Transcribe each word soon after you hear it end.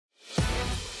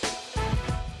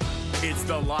It's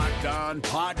the Locked On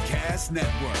Podcast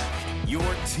Network, your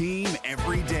team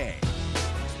every day.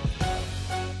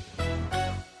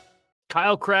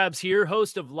 Kyle Krabs here,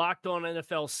 host of Locked On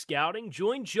NFL Scouting.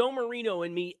 Join Joe Marino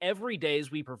and me every day as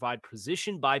we provide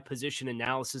position-by-position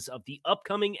analysis of the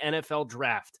upcoming NFL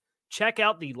Draft. Check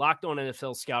out the Locked On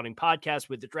NFL Scouting podcast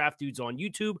with the Draft Dudes on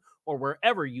YouTube or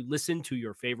wherever you listen to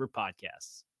your favorite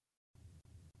podcasts.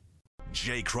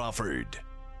 Jay Crawford,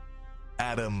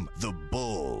 Adam the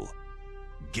Bull,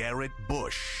 Garrett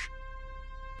Bush,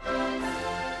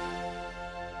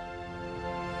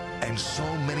 and so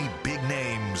many big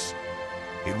names,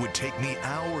 it would take me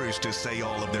hours to say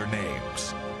all of their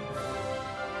names.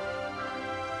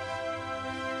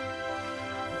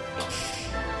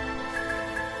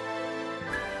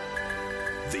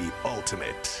 The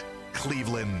ultimate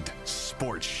Cleveland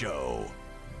sports show.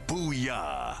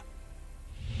 Booyah.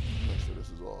 Make sure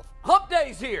this is off. Hump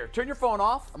Day's here. Turn your phone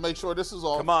off. I'll make sure this is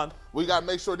off. Come on. We got to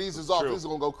make sure these is off. This is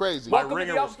going to go crazy. Welcome to the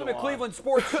ringer was Ultimate still on. Cleveland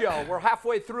Sports Show. We're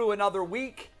halfway through another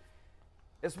week.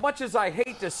 As much as I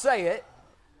hate to say it,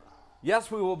 yes,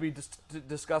 we will be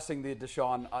discussing the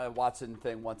Deshaun Watson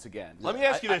thing once again. Let me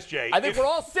ask you this, Jay. I think we're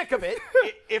all sick of it.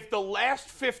 If the last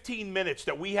 15 minutes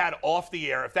that we had off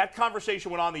the air, if that conversation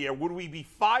went on the air, would we be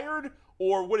fired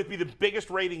or would it be the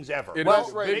biggest ratings ever?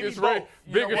 Biggest ratings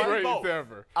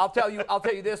ever. I'll tell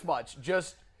you this much.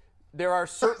 Just there are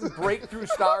certain breakthrough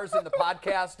stars in the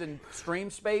podcast and stream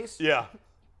space. Yeah.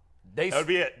 That would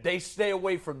be it. They stay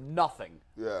away from nothing.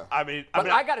 Yeah. But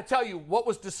I got to tell you, what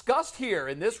was discussed here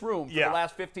in this room for the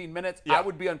last 15 minutes, I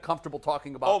would be uncomfortable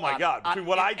talking about. Oh, my God. Between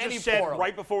what I just said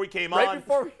right before we came on,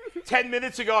 10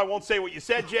 minutes ago, I won't say what you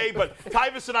said, Jay, but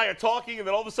Tyvus and I are talking, and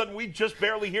then all of a sudden we just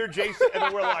barely hear Jason, and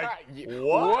then we're like,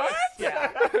 what? Yeah.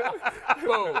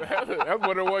 Boom. That's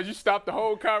what it was. You stopped the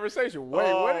whole conversation.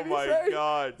 Wait, what did he say? Oh, my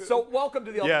God. So welcome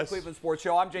to the Ultimate Cleveland Sports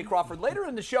Show. I'm Jay Crawford. Later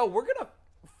in the show, we're going to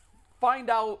find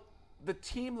out the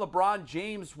team LeBron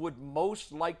James would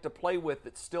most like to play with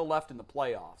that's still left in the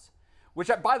playoffs. Which,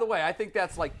 by the way, I think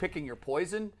that's like picking your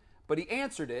poison. But he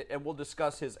answered it, and we'll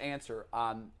discuss his answer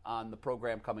on the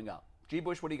program coming up. G.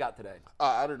 Bush, what do you got today?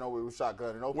 I didn't know we were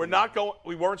shotgunning open. We're not going.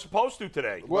 We weren't supposed to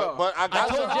today. Well, but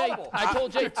I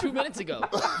told Jay 2 minutes ago.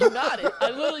 You nodded. I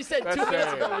literally said 2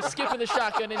 minutes ago we're skipping the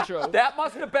shotgun intro. That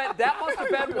must have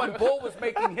been when Bull was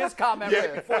making his comment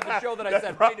right before the show that I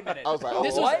said, wait a minute. I was like,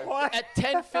 This was at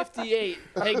 10:58.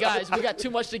 Hey guys, we got too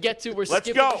much to get to. We're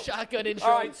skipping the shotgun intro.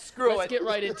 All right, screw Let's get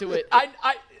right into it.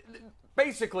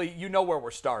 Basically, you know where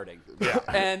we're starting. Yeah.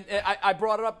 And I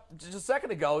brought it up just a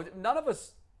second ago. None of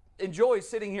us enjoy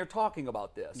sitting here talking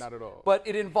about this. Not at all. But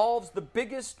it involves the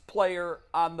biggest player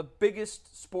on the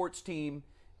biggest sports team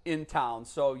in town.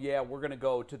 So, yeah, we're going to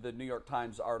go to the New York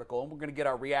Times article, and we're going to get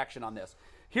our reaction on this.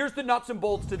 Here's the nuts and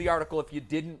bolts to the article if you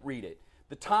didn't read it.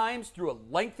 The Times, through a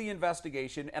lengthy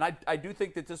investigation, and I do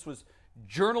think that this was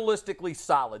journalistically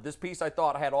solid. This piece, I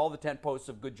thought, had all the 10 posts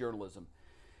of good journalism.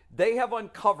 They have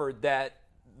uncovered that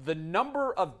the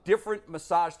number of different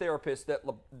massage therapists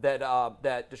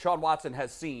that Deshaun Watson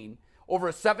has seen over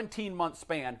a 17-month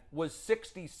span was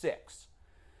 66.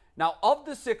 Now, of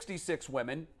the 66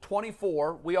 women,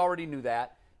 24, we already knew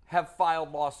that, have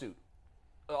filed lawsuit,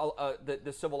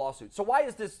 the civil lawsuit. So why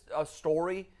is this a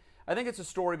story? I think it's a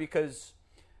story because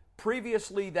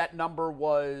previously that number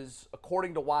was,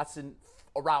 according to Watson,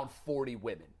 around 40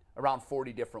 women. Around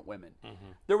 40 different women.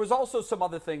 Mm-hmm. There was also some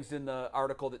other things in the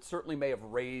article that certainly may have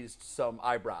raised some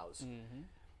eyebrows. Mm-hmm.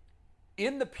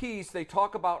 In the piece, they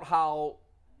talk about how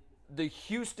the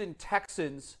Houston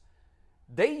Texans,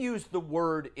 they used the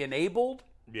word enabled.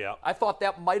 Yeah. I thought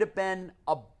that might have been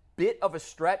a bit of a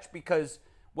stretch because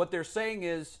what they're saying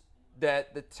is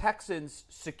that the Texans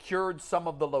secured some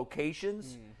of the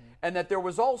locations and that there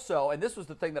was also, and this was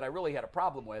the thing that I really had a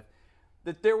problem with,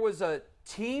 that there was a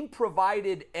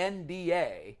team-provided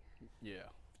NDA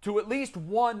to at least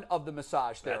one of the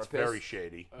massage therapists. That's very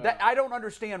shady. I don't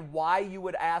understand why you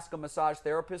would ask a massage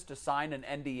therapist to sign an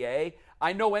NDA.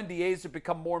 I know NDAs have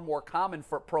become more and more common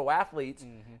for pro athletes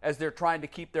as they're trying to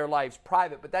keep their lives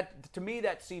private, but that, to me,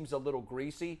 that seems a little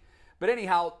greasy. But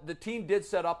anyhow, the team did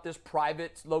set up this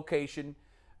private location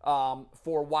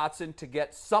for Watson to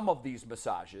get some of these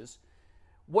massages.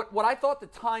 What I thought the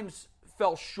Times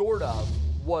fell short of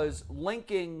was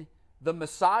linking the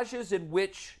massages in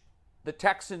which the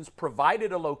Texans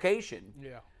provided a location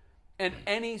and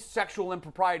any sexual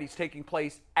improprieties taking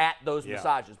place at those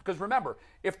massages. Because remember,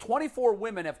 if 24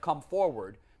 women have come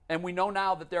forward, and we know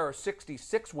now that there are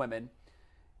 66 women,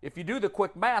 if you do the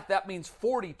quick math, that means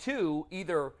 42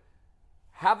 either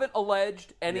haven't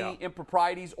alleged any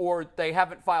improprieties, or they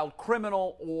haven't filed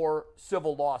criminal or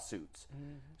civil lawsuits.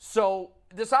 Mm-hmm. So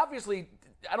this obviously,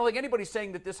 I don't think anybody's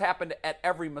saying that this happened at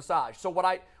every massage. So what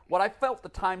I felt the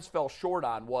Times fell short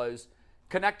on was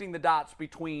connecting the dots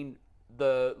between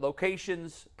the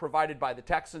locations provided by the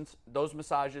Texans, those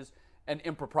massages, and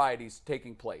improprieties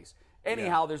taking place.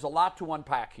 Anyhow, there's a lot to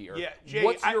unpack here. Yeah, Jay,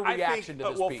 what's your reaction to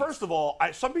this well, piece? first of all,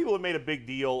 some people have made a big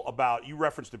deal about, you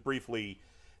referenced it briefly,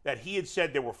 that he had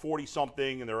said there were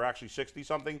 40-something and there were actually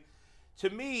 60-something. To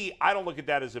me, I don't look at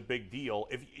that as a big deal.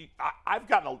 I've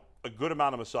gotten a good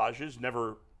amount of massages,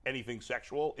 never anything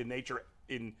sexual in nature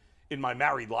in my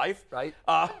married life. Right.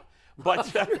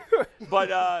 But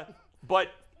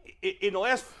in the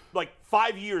last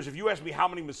 5 years, if you ask me how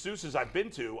many masseuses I've been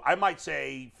to, I might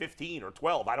say 15 or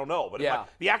 12. I don't know, but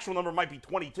the actual number might be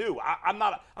 22. I'm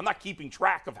not keeping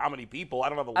track of how many people. I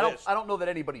don't have a list. I don't know that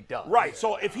anybody does. Right.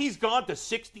 So if he's gone to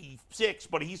 66,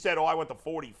 but he said, "Oh, I went to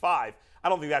 45," I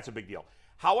don't think that's a big deal.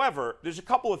 However, there's a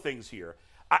couple of things here.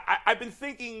 I've been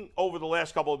thinking over the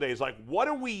last couple of days, what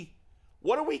are we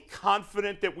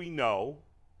confident that we know,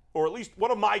 or at least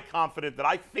what am I confident that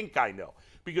I think I know?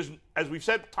 Because, as we've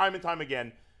said time and time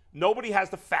again, nobody has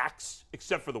the facts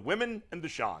except for the women and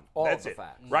Deshaun. That's it,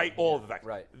 facts. right? All of the facts.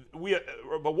 Right.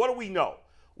 But what do we know?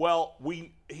 Well,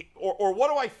 or what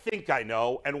do I think I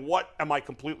know, and what am I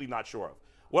completely not sure of?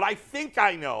 What I think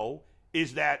I know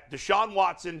is that Deshaun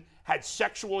Watson had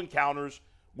sexual encounters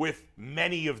with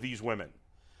many of these women.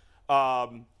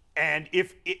 And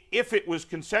if it was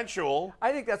consensual,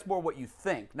 I think that's more what you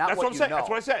think, not that's what I'm you saying. know. That's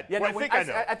what I said. Yeah, what I think I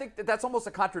know. I think that's almost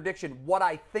a contradiction. What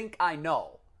I think I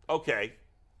know. Okay,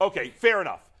 fair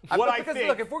enough. What I think.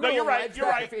 Look, if we're going you're right.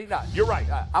 You're right.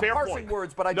 I'm fair parsing point.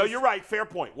 words, but no, you're right. Fair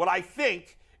point. What I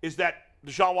think is that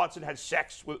Deshaun Watson had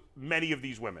sex with many of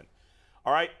these women.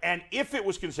 All right, and if it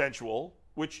was consensual,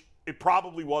 which it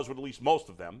probably was with at least most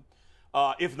of them,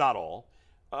 if not all.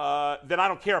 Then I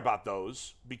don't care about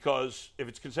those, because if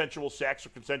it's consensual sex or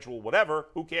consensual whatever,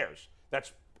 who cares?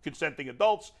 That's consenting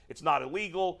adults. It's not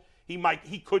illegal.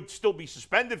 He could still be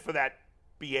suspended for that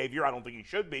behavior. I don't think he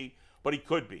should be, but he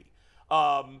could be.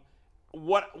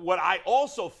 What I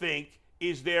also think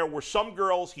is there were some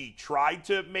girls he tried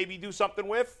to maybe do something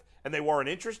with and they weren't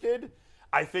interested.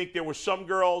 I think there were some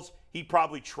girls he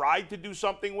probably tried to do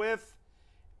something with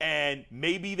and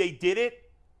maybe they did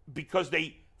it because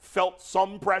they felt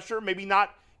some pressure, maybe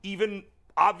not even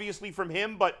obviously from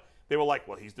him, but they were like,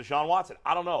 well, he's Deshaun Watson.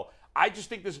 I don't know. I just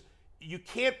think you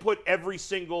can't put every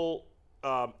single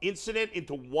incident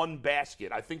into one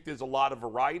basket. I think there's a lot of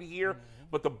variety here. Mm-hmm.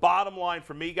 But the bottom line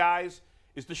for me, guys,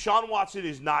 is Deshaun Watson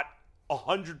is not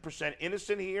 100%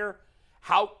 innocent here.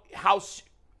 How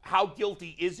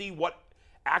guilty is he? What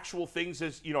actual things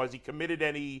has he committed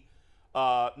any,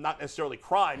 not necessarily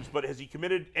crimes, but has he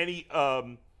committed any,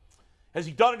 has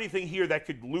he done anything here that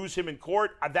could lose him in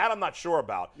court? That I'm not sure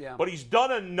about. Yeah. But he's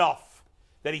done enough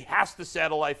that he has to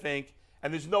settle, I think,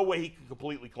 and there's no way he can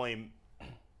completely claim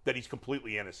that he's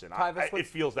completely innocent. It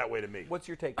feels that way to me. What's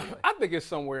your take? I think it's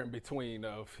somewhere in between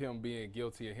of him being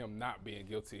guilty and him not being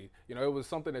guilty. It was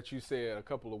something that you said a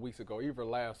couple of weeks ago, even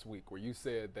last week, where you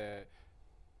said that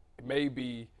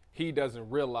maybe he doesn't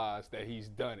realize that he's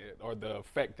done it or the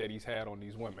effect that he's had on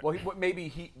these women. Well,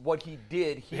 what he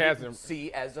did, he didn't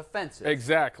see as offensive.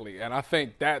 Exactly, and I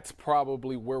think that's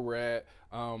probably where we're at.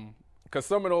 Because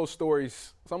some of them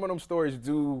stories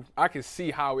I can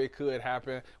see how it could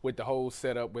happen with the whole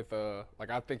setup with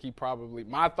I think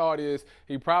my thought is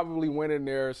he probably went in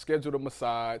there, scheduled a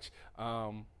massage,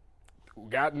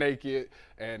 got naked,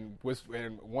 and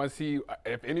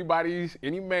if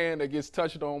any man that gets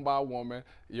touched on by a woman,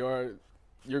 you're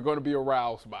going to be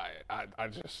aroused by it.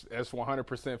 That's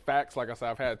 100% facts. Like I said,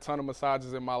 I've had a ton of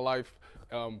massages in my life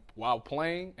while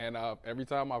playing, and every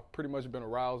time I've pretty much been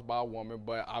aroused by a woman,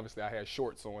 but obviously I had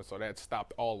shorts on, so that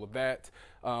stopped all of that.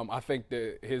 I think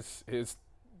that his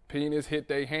penis hit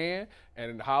their hand,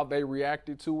 and how they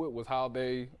reacted to it was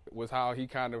how he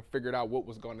kind of figured out what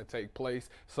was going to take place.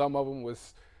 Some of them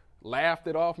laughed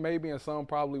it off maybe, and some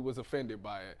probably was offended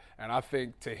by it. And I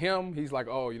think to him, he's like,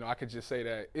 I could just say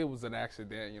that it was an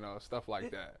accident, stuff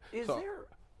like that.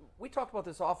 We talked about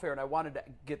this off air, and I wanted to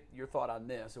get your thought on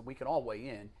this, and we can all weigh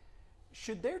in.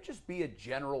 Should there just be a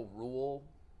general rule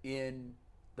in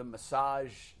the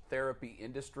massage therapy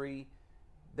industry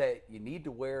that you need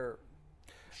to wear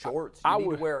shorts? I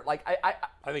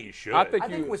think you should. I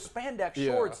think with spandex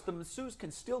shorts, the masseuse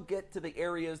can still get to the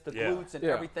areas, the glutes, and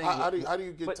everything. How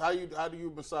do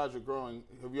you massage your growing?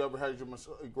 Have you ever had your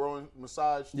growing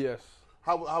massaged? Yes.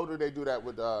 How do they do that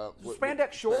with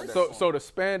spandex shorts? So the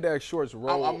spandex shorts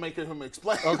roll. I'm making him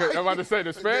explain. Okay, I'm about to say the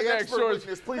spandex shorts.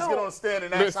 Please get on the stand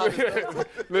and ask how this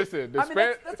Listen,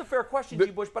 that's a fair question,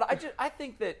 G. Bush, but I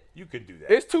think that you could do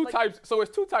that. It's two types. So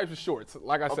it's two types of shorts.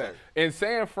 Like I said, in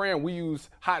San Fran we use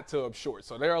hot tub shorts,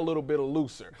 so they're a little bit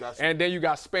looser. Gotcha. And then you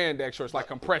got spandex shorts like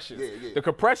compressions. Yeah. The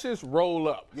compressions roll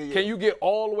up. Yeah. Can you get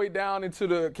all the way down into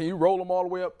the? Can you roll them all the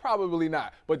way up? Probably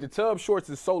not. But the tub shorts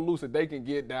is so loose that they can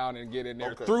get down and get in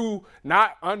there through,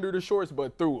 not under the shorts,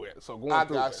 but through it. So going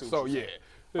through it. So yeah.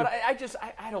 But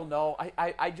I don't know.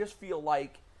 I just feel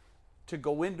like to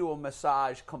go into a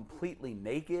massage completely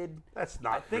naked. That's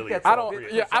not. I think really that's. I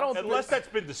don't. Unless that's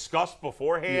been discussed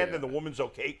beforehand and the woman's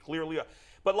okay, clearly.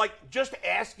 But like just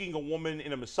asking a woman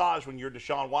in a massage when you're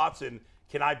Deshaun Watson,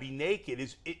 can I be naked?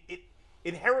 It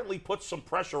inherently puts some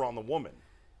pressure on the woman.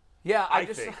 Yeah,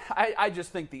 I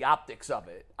just think the optics of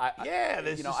it.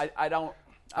 I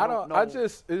don't know.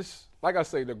 It's like I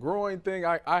say, the groin thing.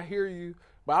 I hear you,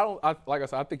 but like I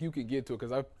said, I think you could get to it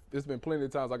because there's been plenty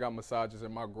of times I got massages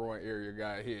and my groin area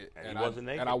got hit, and wasn't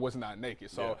naked, and I was not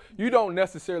naked. So you don't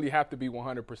necessarily have to be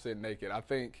 100% naked. I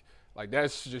think. Like,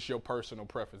 that's just your personal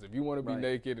preference. If you want to be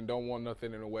naked and don't want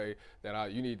nothing in the way, then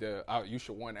you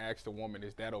should ask the woman,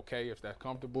 is that okay, if that's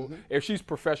comfortable? Mm-hmm. If she's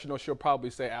professional, she'll probably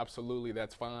say, absolutely,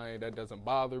 that's fine. That doesn't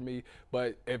bother me.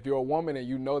 But if you're a woman and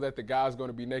you know that the guy's going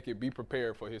to be naked, be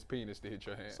prepared for his penis to hit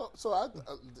your hand. So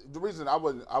the reason I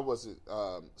wasn't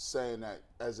saying that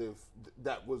as if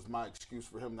that was my excuse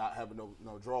for him not having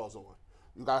no drawers on.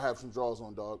 You got to have some drawers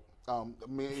on, dog.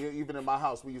 Even in my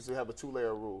house, we used to have a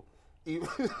 2-layer rule. 2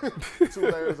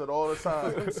 layers at all the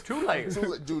time. 2 layers.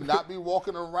 Do not be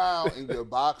walking around in your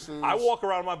boxers. I walk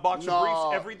around in my boxer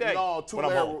briefs every day. No,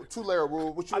 2-layer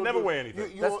rule. I never wear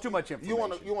anything. That's too much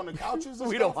information. You on the couches?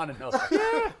 We don't want to know that.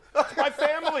 Yeah, that's my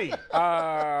family.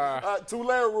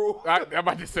 2-layer rule. I'm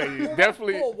about to say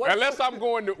definitely. Unless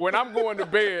when I'm going to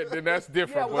bed, then that's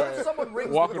different. Yeah, what if someone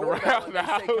rings walking the around the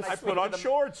house? I put on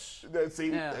shorts. See,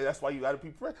 that's why you got to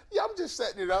be prepared. Yeah, I'm just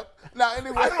setting it up. Now,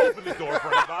 anyway, I don't open the door for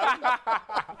anybody.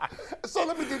 So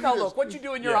let me give you this. Look, what you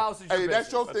do in your house is your business.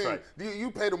 That's your thing. Right.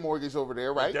 You pay the mortgage over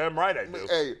there, right? Damn right I do.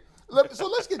 Hey, so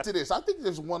let's get to this. I think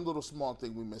there's one little small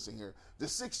thing we're missing here. The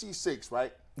 66,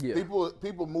 right? Yeah.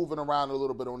 People moving around a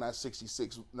little bit on that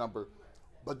 66 number,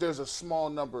 but there's a small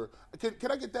number. Can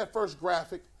I get that first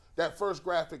graphic?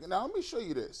 Now let me show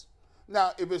you this.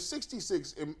 Now, if it's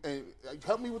 66, and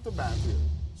help me with the math here.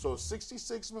 So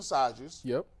 66 massages.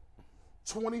 Yep.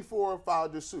 24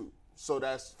 filed their suit. So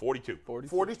that's 42,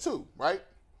 right?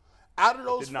 Out of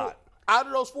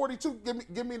those 42,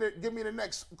 give me the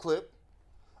next clip.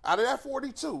 Out of that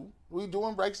 42, we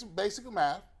doing basic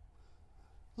math.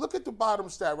 Look at the bottom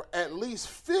stat. At least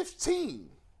 15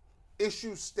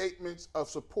 issued statements of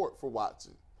support for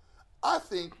Watson. I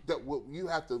think that what you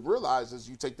have to realize is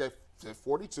you take that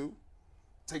 42,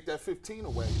 take that 15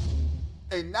 away,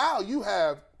 and now you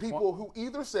have people who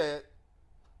either said,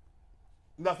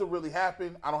 nothing really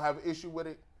happened, I don't have an issue with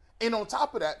it. And on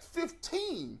top of that,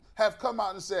 15 have come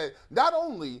out and said, not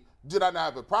only did I not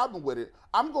have a problem with it,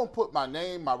 I'm going to put my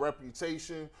name, my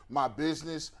reputation, my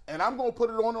business, and I'm going to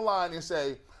put it on the line and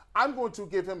say, I'm going to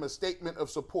give him a statement of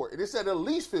support. And it said at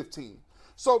least 15.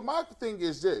 So my thing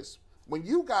is this. When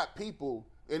you got people,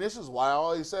 and this is why I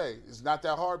always say, it's not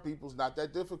that hard, people. It's not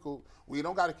that difficult. We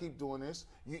don't got to keep doing this.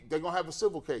 They're going to have a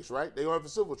civil case, right? They're going to have a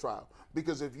civil trial.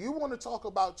 Because if you want to talk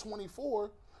about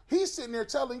 24, he's sitting there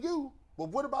telling you, well,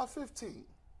 what about 15?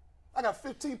 I got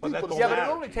 15 people. But it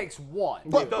only takes one.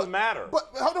 But it doesn't matter. But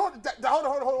hold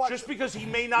on. Just because he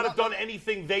may not have done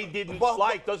anything they didn't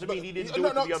like doesn't mean he didn't do it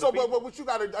to the other people. But what you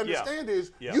got to understand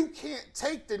is you can't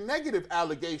take the negative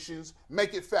allegations,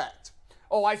 make it fact.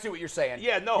 Oh, I see what you're saying.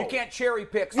 Yeah, no. You can't cherry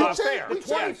pick. Fair. The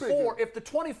 24, if the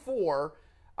 24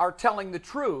 are telling the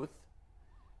truth,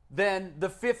 then the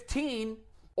 15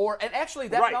 and actually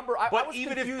that number, I was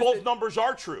even confused. If both numbers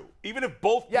are true, even if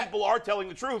both people are telling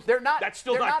the truth, that's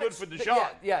still not good for Deshaun.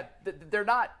 They're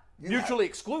not mutually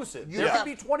exclusive. There could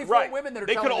be 24 women that are telling the truth.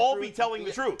 They could all be telling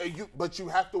the truth. But you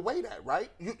have to weigh that, right?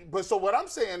 So what I'm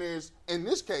saying is, in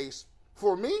this case,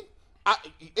 for me,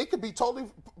 it could be totally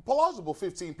plausible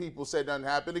 15 people said nothing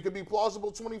happened. It could be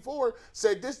plausible 24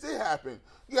 said this did happen.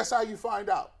 Guess how you find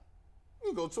out?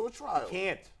 You go to a trial. You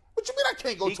can't. What you mean I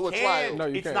can't go to a trial? No,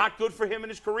 it's not good for him in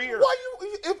his career.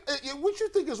 What you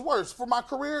think is worse? For my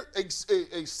career,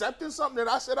 accepting something that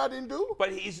I said I didn't do?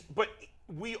 But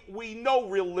we know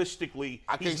realistically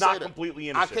he's not completely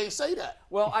innocent. I can't say that.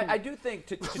 Well, I do think,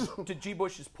 to G.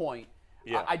 Bush's point,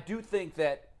 I do think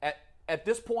that at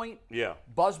this point,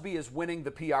 Busby is winning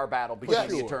the PR battle between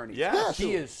the attorneys. Yeah,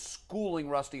 he is schooling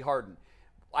Rusty Hardin.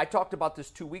 I talked about this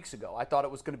 2 weeks ago. I thought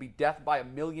it was going to be death by a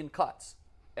million cuts,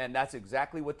 and that's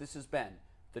exactly what this has been.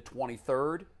 The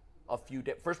 23rd,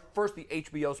 first the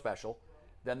HBO special,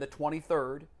 then the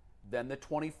 23rd, then the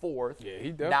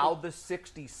 24th, now the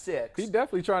 66th. He's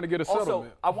definitely trying to get a settlement.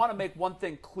 Also, I want to make one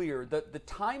thing clear. The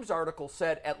Times article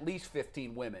said at least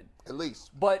 15 women. At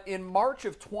least. But in March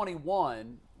of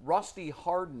 21, Rusty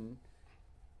Hardin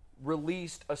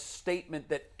released a statement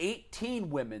that 18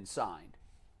 women signed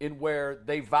in where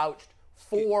they vouched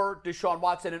for Deshaun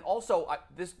Watson. And also,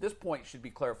 this point should be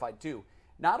clarified too.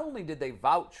 Not only did they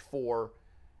vouch for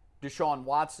Deshaun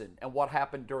Watson and what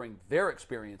happened during their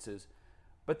experiences,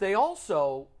 but they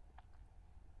also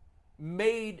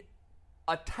made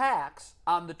attacks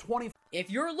on the 20. If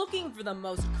you're looking for the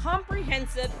most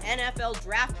comprehensive NFL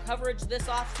draft coverage this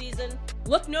offseason,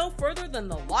 look no further than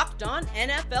the Locked On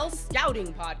NFL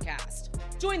Scouting Podcast.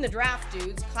 Join the draft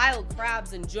dudes, Kyle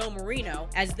Krabs and Joe Marino,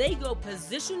 as they go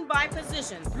position by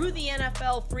position through the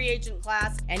NFL free agent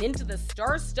class and into the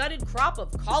star-studded crop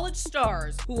of college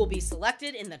stars who will be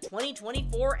selected in the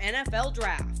 2024 NFL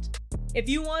Draft. If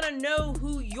you want to know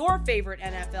who your favorite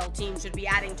NFL team should be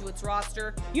adding to its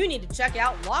roster, you need to check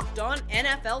out Locked On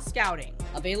NFL Scouting,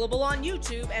 available on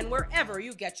YouTube and wherever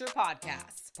you get your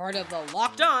podcasts. Part of the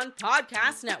Locked On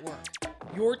Podcast Network,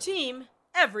 your team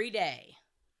every day.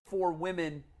 4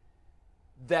 women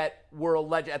that were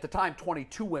alleged, at the time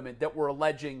 22 women that were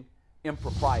alleging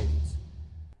improprieties,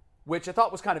 which I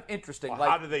thought was kind of interesting. Well, like,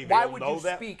 how do they why even would know you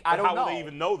that? speak? But I don't know. How would they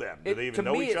even know them? Do they even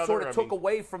know each other? To me, it sort of took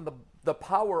away from the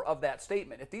power of that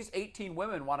statement. If these 18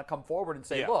 women want to come forward and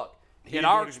say, look, in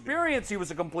our experience, he was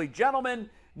a complete gentleman,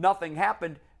 nothing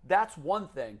happened, that's one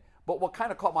thing. But what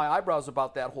kind of caught my eyebrows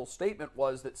about that whole statement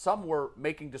was that some were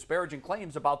making disparaging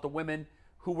claims about the women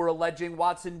who were alleging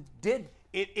Watson did.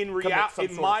 In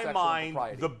my mind,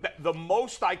 the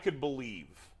most I could believe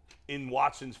in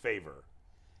Watson's favor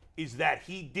is that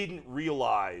he didn't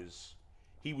realize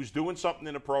he was doing something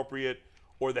inappropriate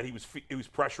or that he was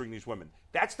pressuring these women.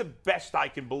 That's the best I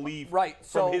can believe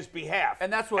from his behalf.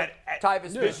 And that's what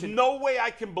Tyvis There's no way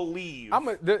I can believe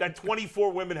that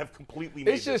 24 women have completely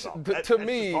made this up. That's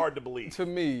just hard to believe. To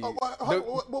me,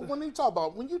 when you talk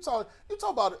about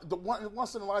the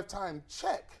once in a lifetime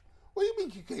check, what do you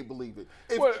mean you can't believe it?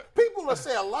 People will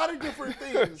say a lot of different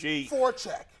things for a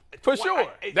check. For sure.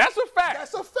 That's a fact.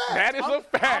 That's a fact. That is a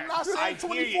fact. I'm not saying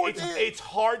 24 did. It's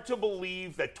hard to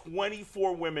believe that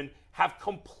 24 women have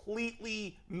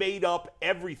completely made up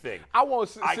everything.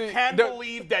 I can't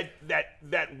believe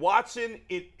that Watson,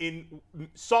 in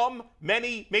some,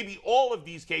 many, maybe all of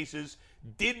these cases,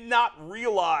 did not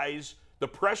realize the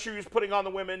pressure he was putting on the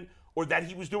women or that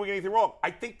he was doing anything wrong. I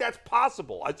think that's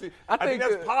possible. I think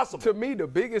that's possible. To me, the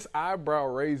biggest eyebrow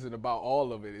raising about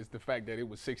all of it is the fact that it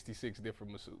was 66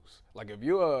 different masseuses. Like if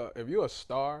you're a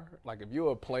star, like if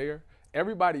you're a player,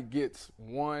 everybody gets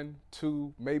 1,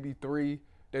 2, maybe 3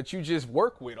 that you just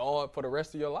work with all for the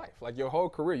rest of your life, like your whole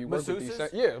career. You work with these.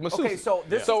 Masseuses. Okay, so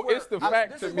it's the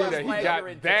fact to me that he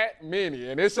got that many,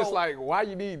 and it's just like, why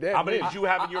you need that? How many did you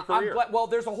have in your career? Well,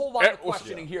 there's a whole lot of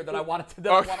questioning here that I wanted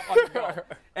to undergo.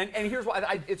 And here's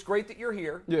why. It's great that you're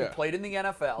here. Yeah. You played in the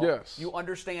NFL. Yes. You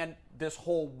understand this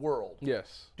whole world.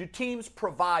 Yes. Do teams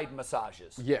provide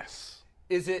massages? Yes.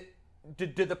 Do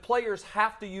the players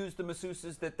have to use the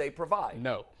masseuses that they provide?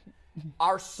 No.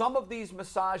 Are some of these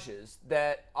massages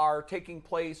that are taking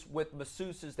place with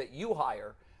masseuses that you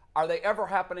hire, are they ever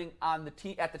happening on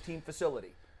at the team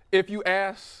facility? If you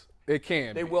ask, it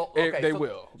can. They will. Okay, they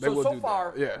will. They will so do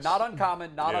far, that. Yes. not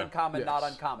uncommon, not uncommon, yes. not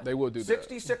uncommon. They will do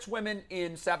 66 women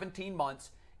in 17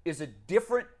 months is a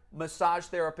different massage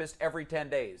therapist every 10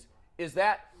 days. Is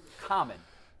that common?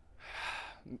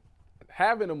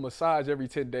 Having a massage every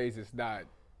 10 days is not.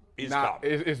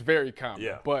 It's very common.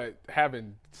 Yeah. But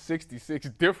having 66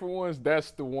 different ones, that's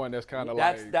the one that's kind of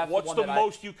like. What's the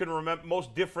most you can remember?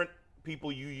 Most different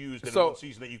people you used in one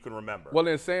season that you can remember? Well,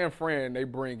 in San Fran, they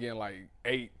bring in like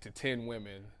 8 to 10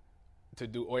 women to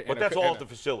do. But that's all at the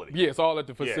facility. Yeah, it's all at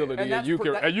the facility, and you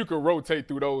can rotate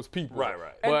through those people. Right.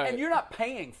 And you're not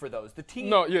paying for those. The team.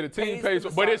 No, yeah, the team pays.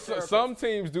 But some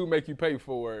teams do make you pay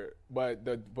for it. But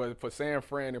for San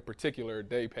Fran in particular,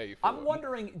 they pay for it. I'm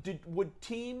wondering, would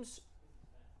teams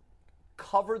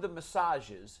cover the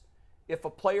massages if a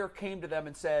player came to them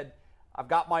and said, "I've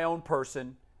got my own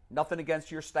person. Nothing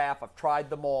against your staff. I've tried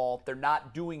them all. They're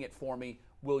not doing it for me.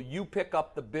 Will you pick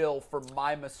up the bill for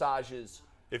my massages?"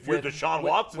 If you're Deshaun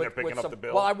Watson, they're picking up the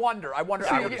bill. Well, I wonder.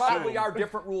 There probably are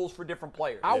different rules for different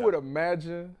players. I would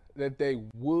imagine that they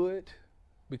would,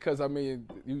 Because I mean,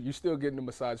 you still getting the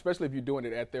massage, especially if you're doing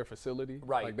it at their facility.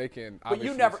 Right. Like they can. But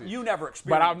you never experienced.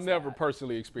 But I've never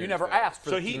personally experienced. You never asked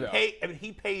for. So he paid. I mean,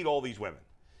 he paid all these women.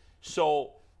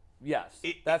 So yes,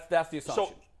 that's the assumption.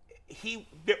 So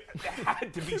there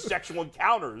had to be sexual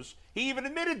encounters. He even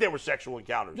admitted there were sexual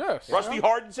encounters. Yes. Rusty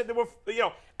Hardin said there were.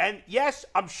 And yes,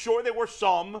 I'm sure there were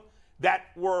some that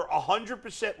were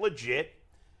 100% legit.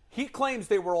 He claims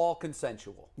they were all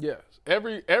consensual. Yes,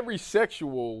 every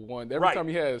sexual one, every time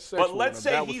he has sex. But let's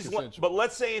say he's consensual. but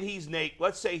let's say he's naked.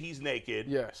 Let's say he's naked.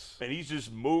 Yes. And he's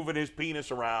just moving his penis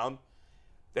around.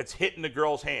 That's hitting the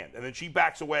girl's hand, and then she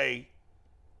backs away.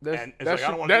 And it's like,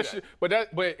 I don't want to do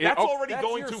that. But that's already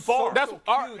going too far. That's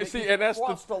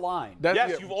crossed the line.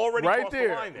 Yes, you've already crossed the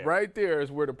line there. Right there is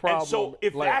where the problem. And so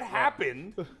if that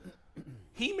happened,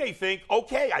 he may think,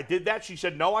 okay, I did that. She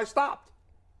said no, I stopped.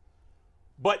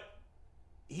 But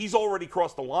he's already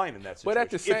crossed the line in that situation.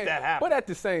 If that happens. But at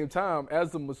the same time,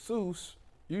 as a masseuse,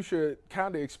 you should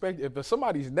kind of expect if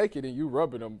somebody's naked and you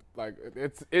rubbing them, like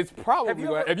it's probably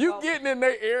if you getting in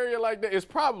their area like that, it's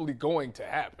probably going to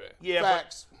happen. Yeah,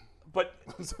 Facts. But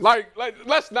like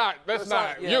let's not.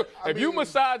 Yeah. If you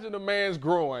massaging a man's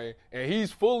groin and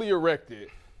he's fully erected,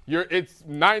 it's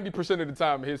 90% of the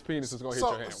time his penis is gonna hit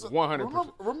your hand.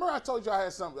 100%. Remember I told you I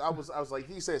had something. I was like,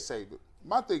 he said save it.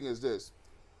 My thing is this.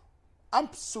 I'm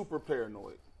super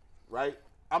paranoid, right?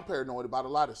 I'm paranoid about a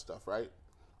lot of stuff, right?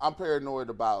 I'm paranoid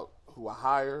about who I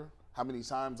hire, how many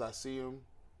times I see him,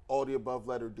 all the above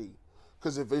letter D.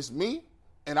 Because if it's me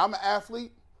and I'm an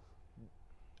athlete,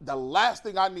 the last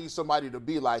thing I need somebody to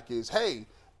be like is, hey,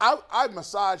 I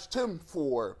massaged him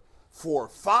for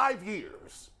 5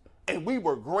 years, and we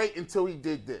were great until he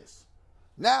did this.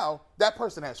 Now, that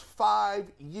person has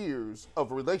 5 years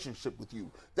of relationship with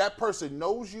you. That person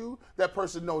knows you. That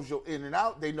person knows your in and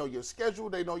out. They know your schedule.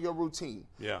 They know your routine.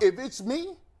 Yeah. If it's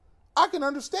me, I can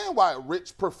understand why a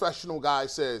rich professional guy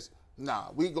says, nah,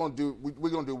 we're gonna do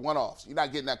one-offs. You're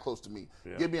not getting that close to me.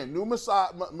 Yeah. Give me a new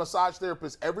massage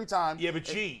therapist every time. Yeah, but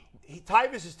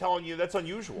Tyvus is telling you that's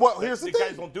unusual. Well, here's the thing.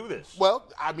 Guys don't do this.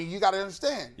 Well, I mean, you got to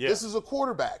understand. Yeah. This is a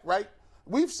quarterback, right?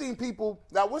 We've seen people.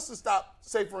 Now, what's to stop,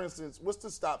 say, for instance, what's to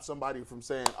stop somebody from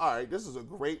saying, all right, this is a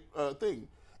great thing.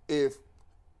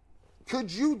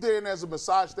 Could you then, as a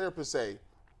massage therapist, say,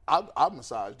 I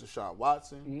massage Deshaun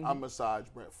Watson, Mm-hmm. I massage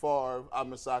Brett Favre,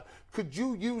 could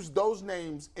you use those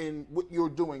names in what you're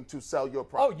doing to sell your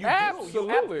product? Oh, you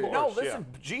Absolutely. do. No, listen,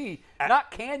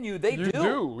 not can you, they do. You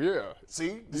do, yeah.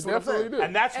 See? You definitely do.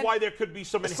 And that's why there could be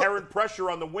some inherent pressure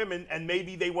on the women, and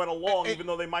maybe they went along even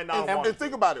though they might not have wanted. And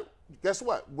think about it. Guess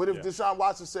what? What if Deshaun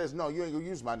Watson says, no, you ain't going to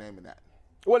use my name in that?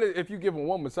 Well, if you give them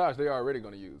one massage, they're already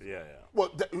going to use it. Yeah. Well,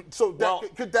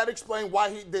 could that explain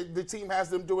why the team has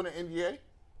them doing an NDA?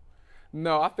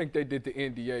 No, I think they did the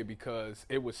NDA because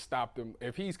it would stop them.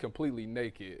 If he's completely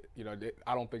naked,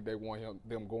 I don't think they want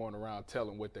them going around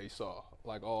telling what they saw,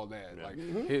 like all that. Yeah. Like,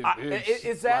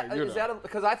 is that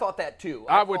because I thought that too.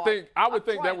 I would think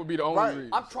that would be the only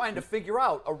reason. I'm trying to figure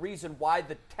out a reason why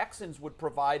the Texans would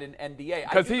provide an NDA.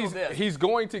 Because he's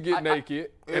going to get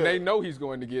naked, and they know he's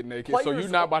going to get naked. So you're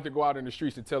not about to go out in the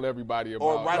streets and tell everybody about.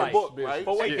 Or write a book, right?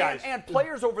 But wait, guys, and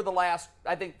players over the last,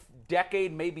 I think,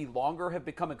 decade, maybe longer, have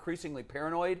become increasingly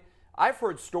paranoid. I've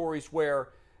heard stories where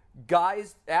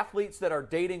athletes that are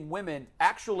dating women,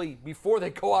 actually, before they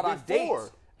go out on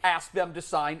dates, ask them to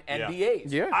sign NDAs.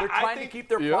 Yeah. They're trying to keep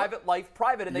their private life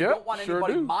private, and they don't want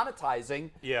anybody monetizing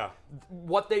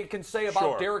what they can say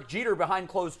about Derek Jeter behind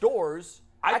closed doors.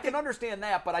 I can understand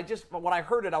that, but when I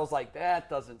heard it, I was like, that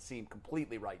doesn't seem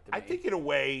completely right to me. I think in a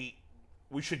way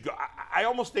we should go. I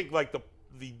almost think like the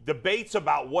debates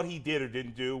about what he did or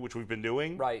didn't do, which we've been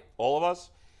doing, all of us,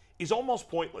 is almost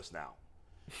pointless now.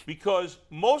 Because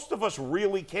most of us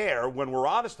really care, when we're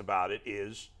honest about it,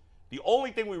 is the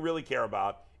only thing we really care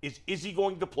about is he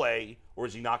going to play or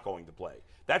is he not going to play?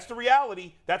 That's the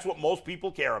reality. That's what most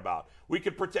people care about. We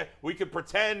could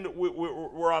pretend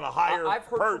we're on a higher I've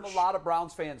heard perch. from a lot of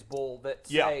Browns fans, Bull, that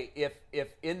say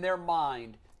if in their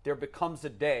mind there becomes a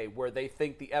day where they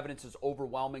think the evidence is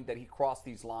overwhelming that he crossed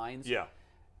these lines. Yeah.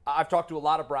 I've talked to a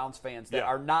lot of Browns fans that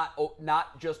are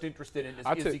not just interested in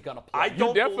is he going to play. I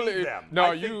don't believe them. No,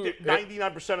 I think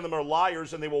 99% of them are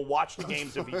liars, and they will watch the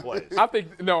games if he plays. I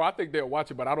think they'll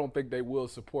watch it, but I don't think they will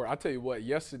support. I tell you what,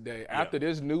 yesterday after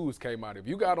this news came out, if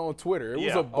you got on Twitter, it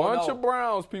was a bunch of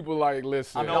Browns people like,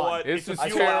 listen, this is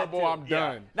terrible. I'm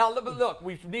done. Now look,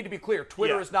 we need to be clear.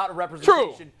 Twitter is not a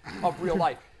representation of real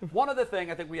life. One other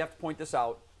thing, I think we have to point this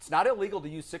out. It's not illegal to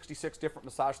use 66 different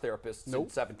massage therapists in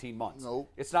 17 months.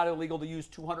 Nope. It's not illegal to use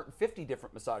 250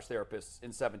 different massage therapists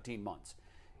in 17 months.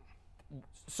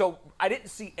 So I didn't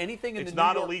see anything in It's the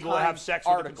not New York illegal to have Times sex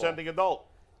article. with a consenting adult.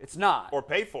 It's not. Or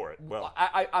pay for it. Well,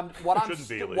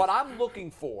 what I'm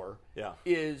looking for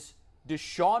is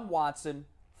Deshaun Watson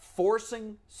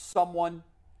forcing someone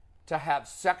to have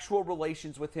sexual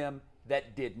relations with him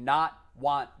that did not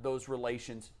want those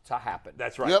relations to happen.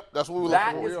 That's right. Yep, that's what we're looking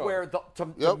for. That is where,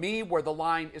 to me, where the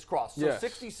line is crossed. So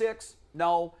 66,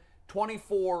 no.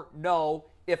 24, no.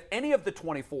 If any of the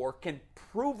 24 can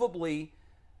provably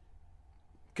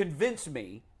convince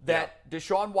me that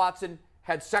Deshaun Watson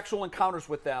had sexual encounters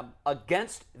with them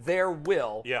against their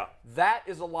will, that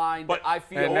is a line that I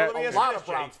feel a lot of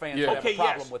Browns fans have a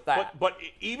problem with that. But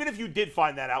even if you did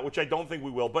find that out, which I don't think we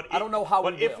will, but I don't know how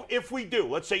we will. If we do,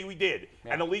 let's say we did,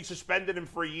 and the league suspended him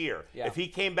for a year. If he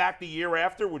came back the year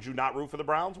after, would you not root for the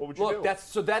Browns? What would you do?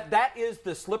 That is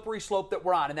the slippery slope that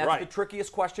we're on, and that's the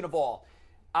trickiest question of all.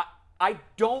 I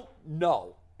don't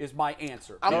know is my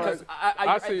answer because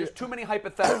there's too many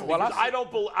hypotheticals. Well,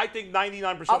 I think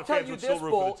 99% of fans would still root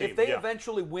for the team. If they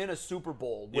eventually win a Super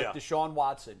Bowl with Deshaun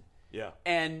Watson,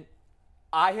 and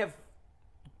I have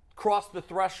crossed the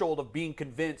threshold of being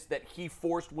convinced that he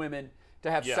forced women to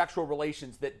have sexual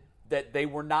relations that they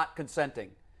were not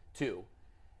consenting to,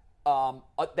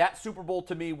 that Super Bowl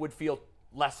to me would feel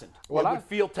lessened. Well, it would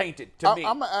feel tainted to me.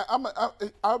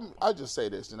 I just say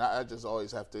this, and I just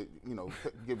always have to,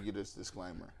 give you this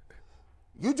disclaimer.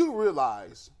 You do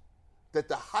realize that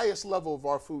the highest level of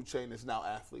our food chain is now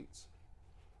athletes.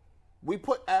 We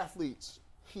put athletes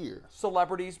here.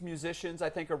 Celebrities, musicians, I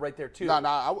think, are right there too.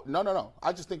 No.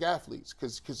 I just think athletes,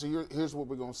 because here's what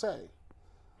we're going to say.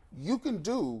 You can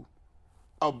do,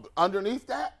 underneath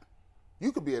that,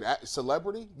 you could be a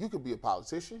celebrity. You could be a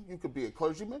politician. You could be a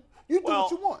clergyman. You do what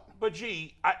you want. But,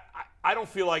 I don't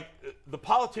feel like the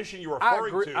politician you're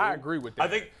referring to. I agree with that. I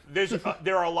think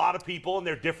there are a lot of people, and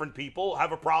they're different people,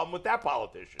 have a problem with that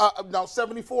politician. Now,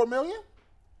 74 million?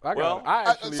 Let me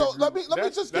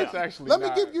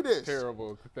give you this.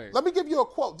 Terrible thing. Let me give you a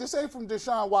quote. This ain't from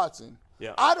Deshaun Watson.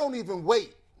 Yeah. I don't even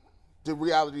wait, the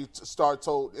reality star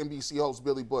told NBC host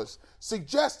Billy Bush,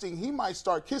 suggesting he might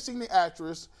start kissing the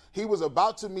actress he was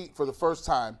about to meet for the first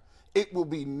time. It will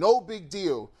be no big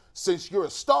deal. Since you're a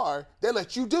star, they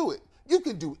let you do it. You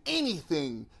can do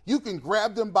anything. You can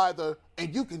grab them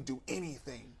and you can do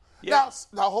anything. Yeah.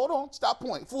 Now hold on. Stop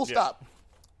point. Full stop.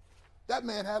 That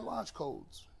man had launch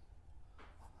codes.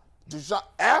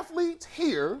 Athletes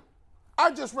here,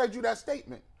 I just read you that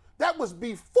statement. That was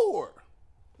before.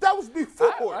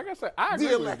 Like I said, I agree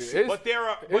the election.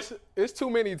 With it. It's too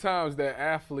many times that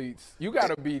athletes, you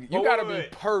gotta be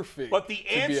perfect. But the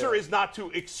answer is not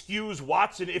to excuse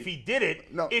Watson if he did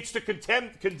it. No. It's to condemn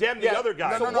the other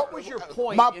guy. So what was your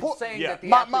point in saying that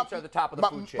the athletes are the top of the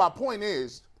food chain? My point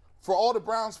is, for all the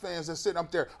Browns fans that sit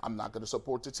up there, I'm not going to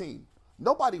support the team.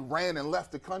 Nobody ran and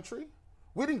left the country.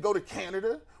 We didn't go to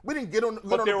Canada. We didn't get on.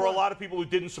 But there were a lot of people who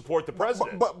didn't support the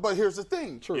president. But here's the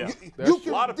thing. True. Yeah.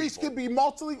 This could be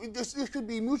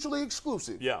mutually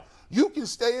exclusive. Yeah. You can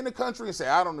stay in the country and say,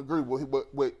 I don't agree with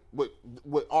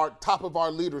what our top of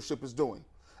our leadership is doing.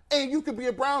 And you could be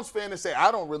a Browns fan and say, I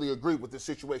don't really agree with the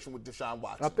situation with Deshaun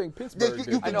Watson. I think Pittsburgh did.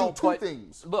 You can do two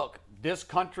things. Look, this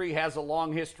country has a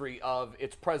long history of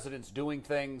its presidents doing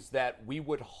things that we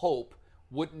would hope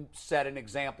wouldn't set an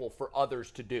example for others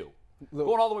to do. Look,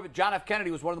 going all the way back, John F. Kennedy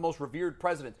was one of the most revered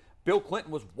presidents. Bill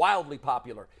Clinton was wildly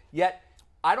popular. Yet,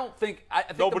 I don't think... I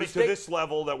think nobody to this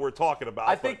level that we're talking about.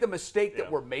 I think the mistake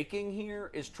that we're making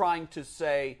here is trying to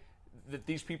say that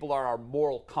these people are our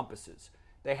moral compasses.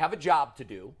 They have a job to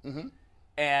do,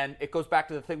 and it goes back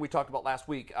to the thing we talked about last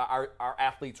week, our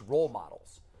athletes' role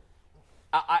models.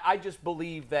 I just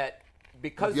believe that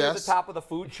because they're the top of the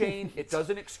food chain, it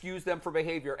doesn't excuse them for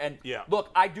behavior. And look,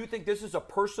 I do think this is a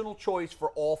personal choice for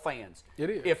all fans.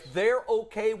 It is. If they're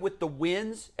okay with the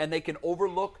wins and they can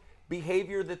overlook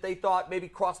behavior that they thought maybe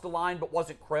crossed the line but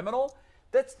wasn't criminal,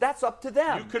 that's up to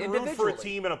them. You can root for a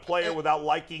team and a player without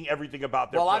liking everything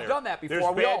about their player. I've done that before.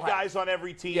 There's we bad all guys on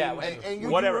every team. Yeah, and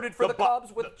you rooted for the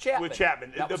Cubs with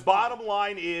Chapman. The bottom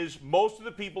line is most of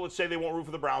the people that say they won't root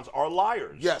for the Browns are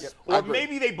liars. Yes. Or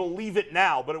maybe they believe it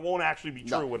now, but it won't actually be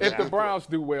true. If the Browns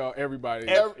do well, everybody.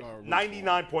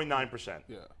 99.9%.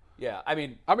 Yeah. I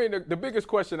mean, the biggest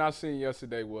question I seen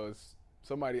yesterday was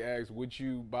somebody asked, would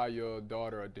you buy your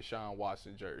daughter a Deshaun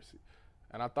Watson jersey?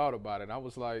 And I thought about it, and I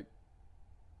was like,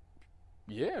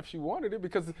 yeah, if she wanted it,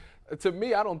 because to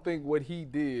me, I don't think what he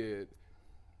did.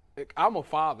 I'm a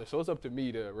father, so it's up to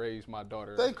me to raise my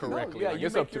daughter correctly. No,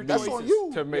 it's up to me that's on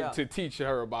you. to teach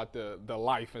her about the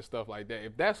life and stuff like that.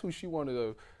 If that's who she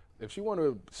wanted to If she want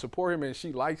to support him and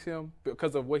she likes him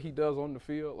because of what he does on the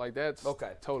field, like that's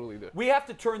totally different. We have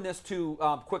to turn this to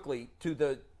quickly to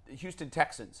the Houston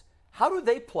Texans. How do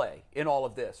they play in all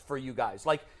of this for you guys?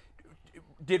 Like,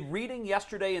 did reading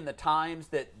yesterday in the Times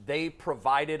that they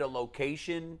provided a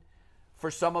location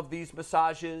for some of these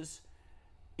massages,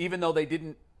 even though they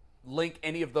didn't link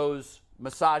any of those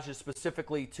massages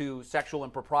specifically to sexual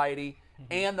impropriety,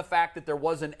 and the fact that there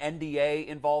was an NDA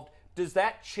involved? Does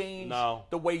that change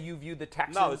the way you view the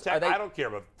Texans? No, I don't care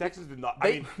about the Texans. Did not.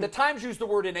 The Times used the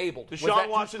word enabled. Deshaun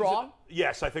was that too strong?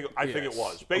 Yes, I think it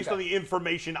was. Based on the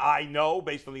information I know,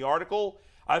 based on the article,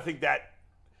 I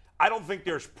don't think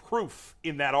there's proof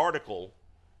in that article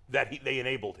that they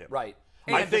enabled him. Right.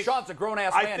 And Deshaun's a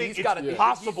grown-ass man. I think He's got it's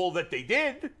possible that they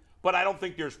did, but I don't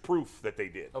think there's proof that they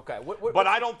did. Okay. But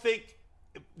I don't think,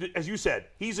 as you said,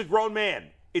 he's a grown man.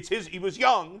 He was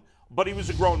young, but he was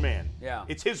a grown man. Yeah.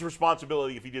 It's his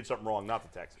responsibility if he did something wrong, not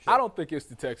the Texans. I don't think it's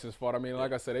the Texans' fault. I mean,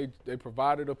 like I said, they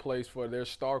provided a place for their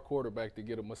star quarterback to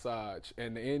get a massage.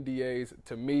 And the NDAs,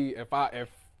 to me, if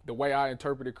the way I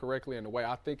interpret it correctly and the way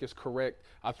I think is correct,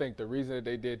 I think the reason that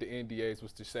they did the NDAs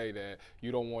was to say that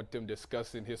you don't want them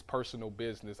discussing his personal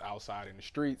business outside in the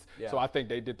streets. Yeah. So I think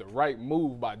they did the right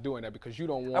move by doing that because you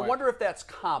don't want. I wonder if that's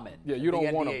common. Yeah, you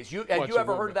don't want NDAs. Have you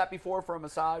ever heard of that before for a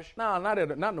massage? No,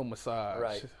 not no massage.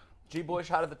 Right. G. Bush,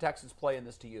 how did the Texans play in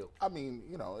this to you? I mean,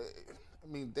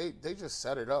 they just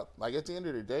set it up. Like, at the end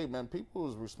of the day, man, people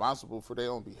is responsible for their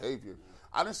own behavior.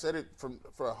 I done said it for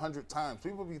 100 times.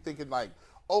 People be thinking like,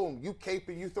 oh, you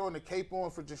throwing the cape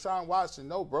on for Deshaun Watson.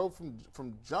 No, bro,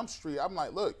 from Jump Street, I'm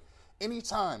like, look,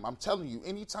 anytime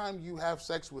you have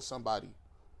sex with somebody,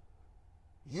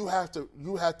 you have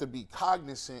to be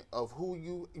cognizant of who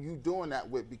you doing that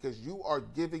with, because you are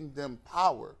giving them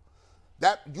power.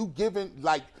 That you giving,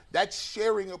 like, that's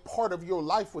sharing a part of your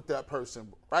life with that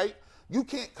person, right? You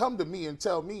can't come to me and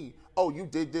tell me, oh, you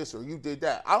did this or you did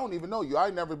that. I don't even know you. I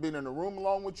ain't never been in a room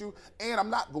along with you, and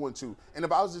I'm not going to. And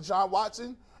if I was Deshaun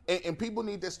Watson, and people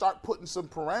need to start putting some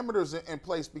parameters in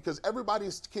place, because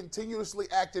everybody's continuously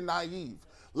acting naive.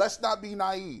 Let's not be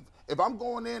naive. If I'm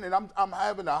going in and I'm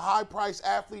having a high-priced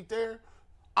athlete there,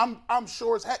 I'm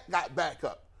sure as heck got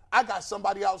backup. I got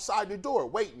somebody outside the door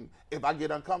waiting. If I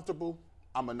get uncomfortable,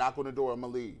 I'm going to knock on the door, I'm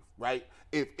going to leave, right?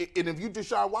 If you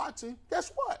Deshaun Watson,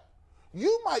 guess what?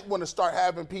 You might want to start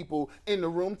having people in the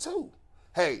room too.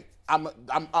 Hey, I'm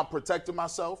protecting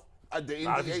myself.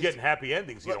 If he's getting happy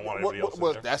endings, you don't want anybody else in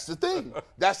there. That's the thing.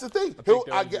 That's the thing.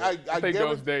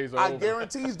 I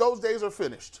guarantee those days are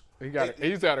finished.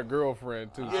 He's got a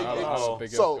girlfriend too.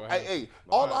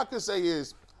 All I can say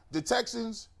is the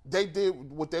Texans, they did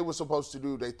what they were supposed to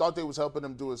do. They thought they was helping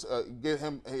him do is get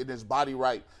him in his body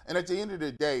right. And at the end of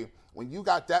the day, when you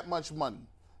got that much money,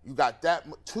 you got that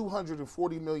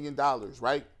 $240 million,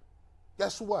 right?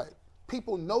 Guess what?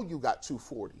 People know you got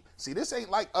 240. See, this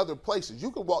ain't like other places. You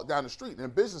can walk down the street and a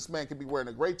businessman can be wearing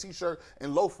a gray T-shirt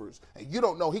and loafers, and you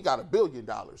don't know he got $1 billion.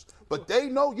 But they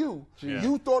know you. Yeah.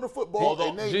 You throw the football,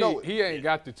 and they know it. He ain't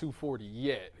got the 240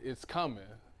 yet. It's coming.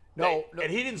 No, and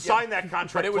he didn't sign that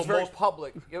contract. But it was very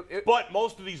public. But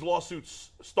most of these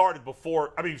lawsuits started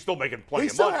before. I mean, he's still making plenty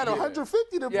of money. He still had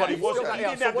 150 to but he wasn't. He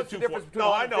didn't have the 240.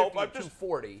 No, I know, but just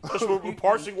 240. Just we're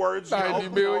parsing words. 90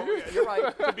 million. You're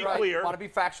right. To be clear, want to be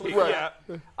factually correct.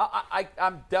 Yeah.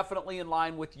 I'm definitely in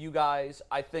line with you guys.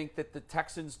 I think that the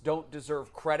Texans don't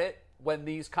deserve credit when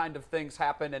these kind of things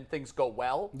happen and things go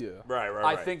well. Yeah. Right.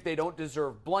 I think they don't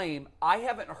deserve blame. I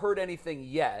haven't heard anything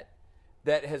yet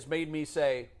that has made me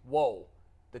say, whoa,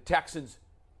 the Texans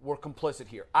were complicit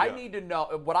here. I need to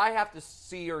know, what I have to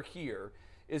see or hear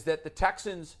is that the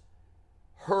Texans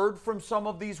heard from some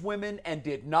of these women and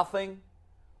did nothing,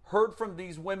 heard from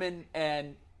these women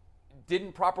and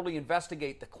didn't properly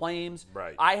investigate the claims.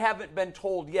 Right. I haven't been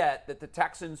told yet that the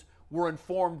Texans were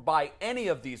informed by any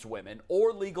of these women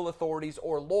or legal authorities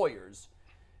or lawyers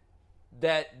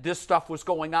that this stuff was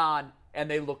going on and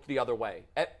they looked the other way.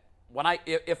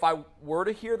 If I were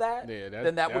to hear that,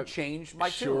 then that would change my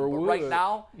tune. But right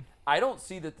now, I don't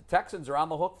see that the Texans are on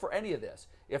the hook for any of this.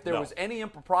 If there was any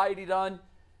impropriety done,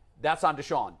 that's on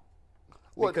Deshaun.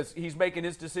 Because he's making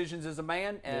his decisions as a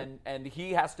man, and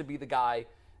he has to be the guy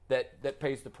that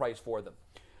pays the price for them.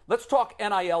 Let's talk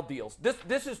NIL deals.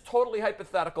 This is totally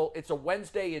hypothetical. It's a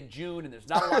Wednesday in June, and there's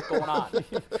not a lot going on.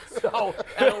 So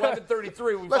at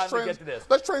 11:33, we finally get to this.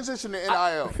 Let's transition to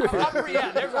NIL.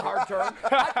 There's a hard turn.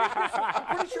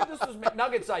 I'm pretty sure this was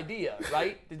McNugget's idea,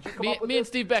 right? Did you come up with me and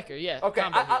Steve Becker, yeah. Okay,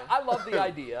 I love the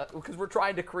idea because we're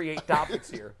trying to create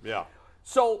topics here. Yeah.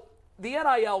 So the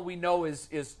NIL we know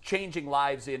is changing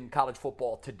lives in college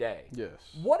football today. Yes.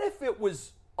 What if it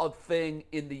was a thing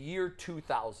in the year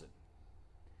 2000?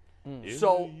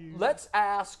 So let's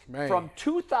ask from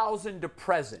 2000 to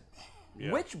present,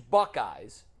 which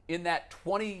Buckeyes in that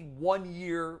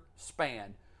 21-year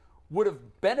span would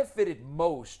have benefited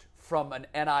most from an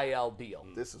NIL deal?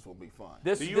 This is will be fun.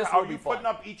 Are you putting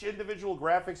up each individual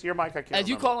graphics here, Mike? I can't As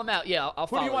you call them out, I'll follow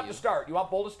Who do you want to start? You want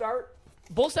Bull to start?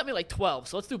 Bull sent me like 12,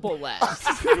 so let's do Bull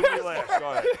last. Do me last.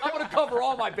 Go ahead. I'm going to cover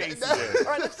all my bases. All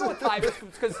right, let's go with Tyvus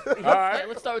because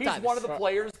Let's start with he's Tyvus. one of the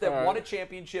players that won a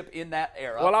championship in that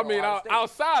era. Well, I mean,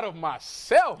 outside of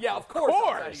myself. Yeah, of course.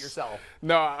 Outside of yourself.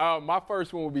 No, my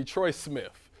first one would be Troy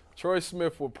Smith. Troy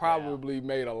Smith would probably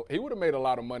he would have made a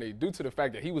lot of money due to the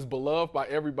fact that he was beloved by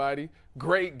everybody.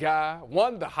 Great guy,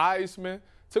 won the Heisman,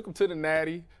 took him to the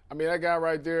Natty. I mean, that guy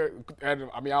right there,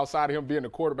 outside of him being the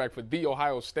quarterback for the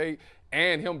Ohio State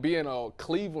and him being a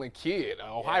Cleveland kid, an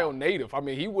Ohio native, I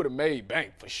mean, he would have made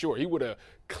bank for sure. He would have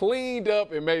cleaned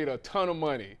up and made a ton of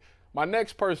money. My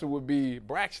next person would be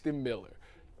Braxton Miller.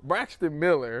 Braxton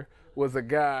Miller was a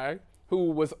guy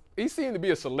he seemed to be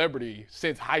a celebrity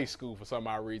since high school for some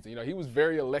odd reason. You know, he was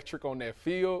very electric on that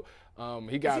field. Is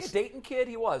he a Dayton kid?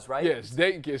 He was, right? Yes,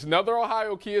 Dayton kid. It's another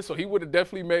Ohio kid, so he would have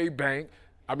definitely made bank.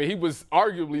 I mean, he was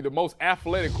arguably the most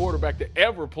athletic quarterback to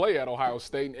ever play at Ohio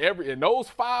State. And those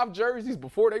 5 jerseys,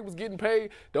 before they was getting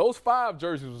paid, those 5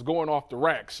 jerseys was going off the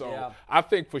rack. So I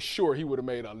think for sure he would have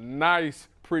made a nice,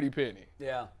 pretty penny.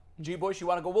 Yeah. G-Bush, you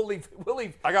want to go? We'll leave.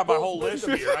 I got my whole list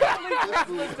here. We'll leave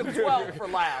list of 12 for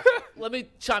last. Let me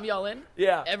chime y'all in.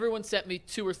 Yeah. Everyone sent me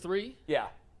 2 or 3. Yeah.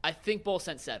 I think Bull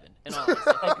sent 7. In all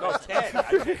honesty. No, 10.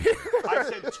 I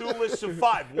said 2 lists of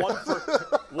 5.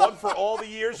 One for all the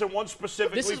years and one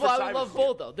specifically for This is why we love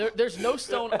Bull, though. There's no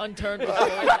stone unturned with Bull.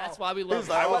 That's why we love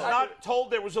Bull. I was not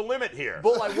told there was a limit here.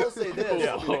 Bull, I will say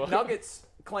this. Nuggets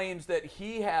claims that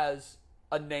he has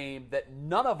a name that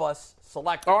none of us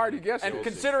selected. Already guessed. And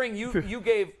considering you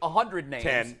gave 100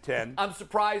 names. 10. I'm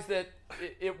surprised that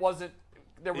it wasn't.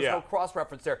 There was no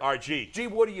cross-reference there. All right, G. G,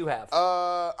 what do you have?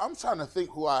 I'm trying to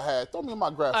think who I had. Throw me my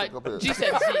graphic up here. G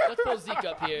said Zeke. Let's pull Zeke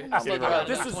up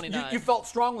here. You felt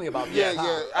strongly about this.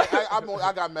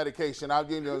 I got medication.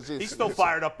 He's still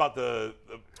fired up about the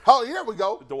here we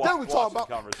go. Then we talk about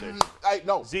conversation.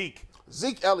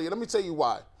 Zeke Elliott. Let me tell you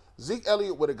why. Zeke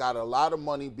Elliott would have got a lot of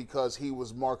money because he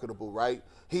was marketable, right?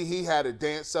 He had a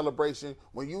dance celebration.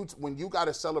 When you got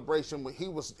a celebration, when he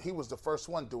was the first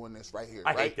one doing this right here.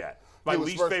 I hate that. My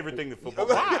least favorite thing in football.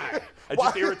 Why? It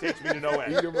just irritates me to no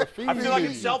end. I feel like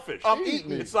it's selfish. I'm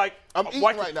eating. It's like I'm eating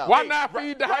right now. Why not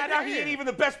feed the right now? He ain't even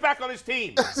the best back on his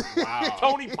team. Wow.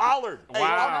 Tony Pollard. Hey,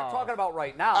 I'm not talking about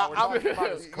right now. We're talking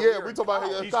about his career. Yeah, we're talking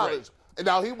about his college. And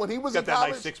now when he was in college, got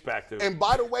that nice six-pack too. And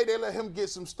by the way, they let him get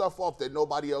some stuff off that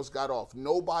nobody else got off.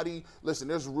 Listen,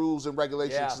 there's rules and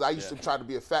regulations. Because I used to try to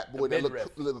be a fat boy that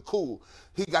looked cool.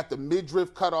 He got the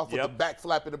midriff cut off with the back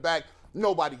flap in the back.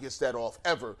 Nobody gets that off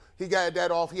ever. He got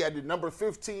that off. He had the number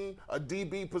 15, a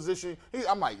DB position.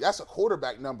 I'm like, that's a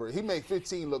quarterback number. He made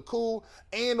 15 look cool.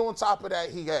 And on top of that,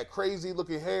 he had crazy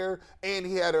looking hair, and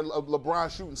he had a LeBron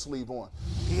shooting sleeve on.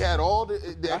 He had all the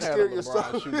exterior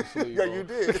stuff. Yeah, you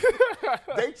did.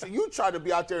 You tried to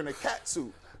be out there in a cat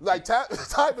suit. Like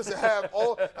Tyvus would have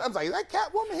all. I was like, that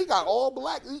Catwoman, he got all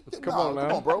black. Come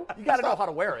on, bro. You got to know how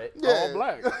to wear it. Yeah. All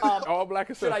black. All black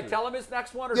accessories. Should I tell him his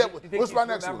next one, or yeah, do you think what's my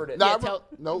next one? It?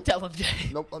 No, tell him, Jay.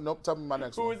 Nope. Tell me my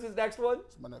next one. Who is his next one?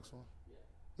 It's my next one.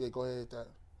 Yeah, go ahead.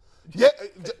 Yeah,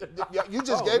 you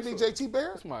just gave me JT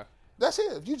Barrett. That's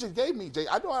it. You just gave me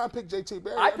I know I picked JT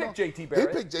Barrett. I picked JT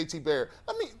Barrett. He picked JT Barrett.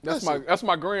 I mean, that's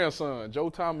my grandson, Joe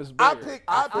Thomas Barrett.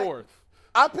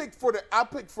 I picked for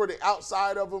the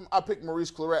outside of him. I picked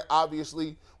Maurice Claret.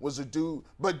 Obviously, was a dude.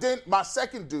 But then my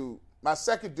second dude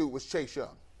was Chase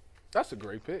Young. That's a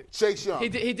great pick. Chase Young. He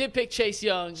did pick Chase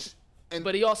Young,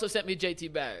 but he also sent me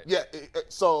JT Barrett. Yeah.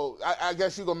 So I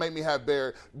guess you're gonna make me have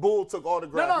Barrett. Bull took all the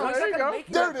graphics. No, there you go.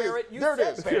 There it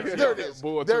is.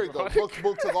 There you go.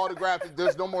 Bull took all the graphics.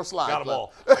 There's no more slides. I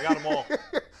got them all.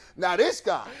 Now this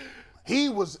guy,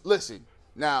 listen.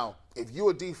 Now if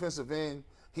you're a defensive end.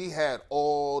 He had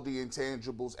all the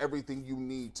intangibles, everything you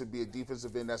need to be a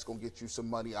defensive end that's going to get you some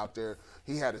money out there.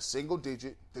 He had a single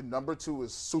digit. The number 2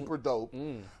 is super dope.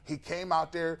 He came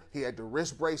out there. He had the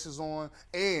wrist braces on.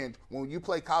 And when you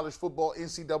play college football,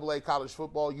 NCAA college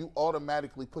football, you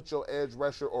automatically put your edge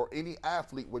rusher or any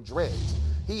athlete with dreads.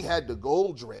 He had the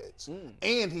gold dreads.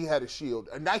 And he had a shield,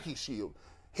 a Nike shield.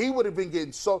 He would have been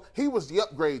he was the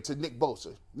upgrade to Nick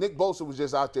Bosa. Nick Bosa was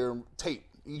just out there tape.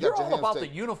 You're all about the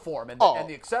uniform and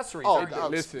the accessories.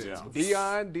 Listen,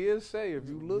 Deion did say if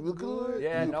you look good,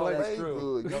 you play that's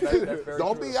true. Good. No, that's very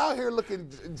Don't true. be out here looking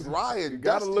dry and you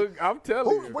gotta dusty. look. I'm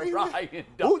telling you. Dry and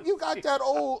You got that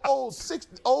old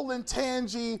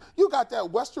Intangi. You got that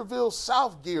Westerville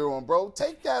South gear on, bro.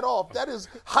 Take that off. That is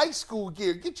high school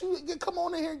gear. Come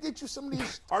on in here and get you some of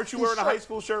these. Aren't you wearing a high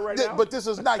school shirt right now? But this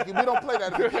is Nike. We don't play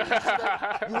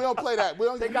that. We don't play that.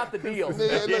 They got the deal.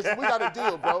 Yeah, listen, we got a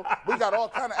deal, bro. We got all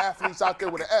kind of athletes out there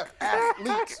with an F.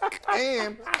 Athletes.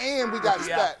 And we got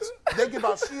stats. They give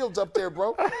out shields up there,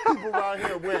 bro. People around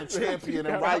here wearing Champion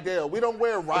and Rydell. We don't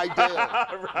wear Rydell.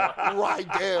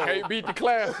 Rydell. Can't beat the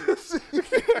classes.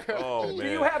 Oh, man.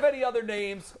 Do you have any other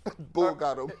names? Bull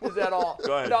got him. Is that all?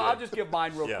 Go ahead, no, Jay. I'll just give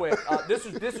mine real quick. This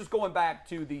is going back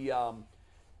to the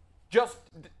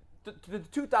the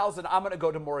 2000. I'm going to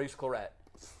go to Maurice Clarett.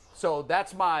 So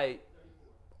that's my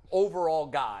overall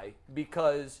guy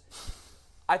because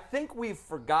I think we've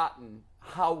forgotten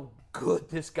how good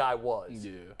this guy was.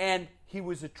 Yeah. And he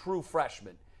was a true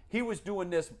freshman. He was doing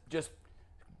this just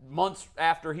months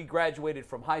after he graduated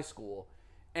from high school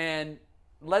and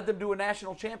led them to a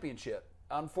national championship.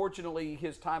 Unfortunately,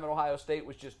 his time at Ohio State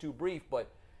was just too brief, but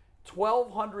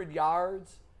 1,200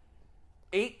 yards,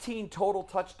 18 total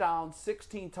touchdowns,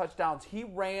 16 touchdowns. He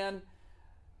ran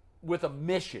with a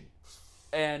mission.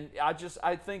 And I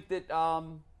think that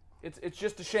it's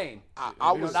just a shame.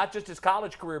 Not just his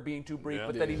college career being too brief,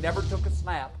 but that he never took a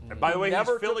snap. And by the way, he's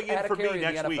filling in for me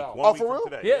next week. 1 week from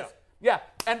today. Yes. Yeah.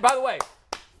 And by the way,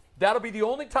 that'll be the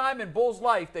only time in Bull's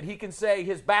life that he can say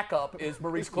his backup is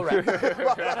Maurice Clarett.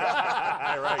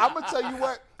 Right. I'm going to tell you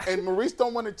what, and Maurice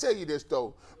don't want to tell you this,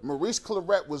 though. Maurice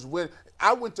Clarett was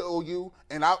I went to OU,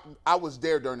 and I was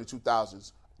there during the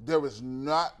 2000s. There's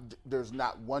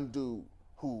not one dude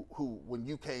who when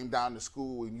you came down to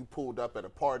school and you pulled up at a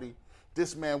party,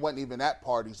 this man wasn't even at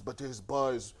parties, but his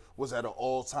buzz was at an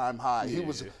all-time high. Yeah.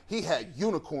 He had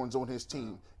unicorns on his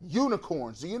team.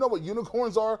 Unicorns. Do you know what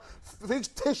unicorns are?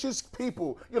 Fictitious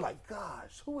people. You're like,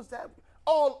 gosh, who was that?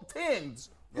 All tens.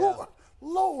 Yeah.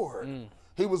 Lord.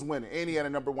 He was winning, and he had a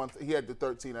number one. He had the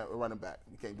 13 at running back.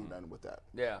 You can't do nothing with that.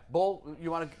 Yeah. Bull, you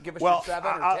want to give us your 7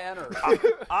 or 10? Or?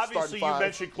 Obviously, you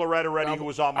mentioned Clarett already, who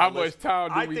was on my list. How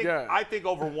much time do we got? I think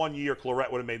over 1 year,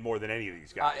 Clarett would have made more than any of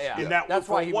these guys. Yeah. That's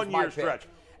for why a he was 1 my year pick. stretch.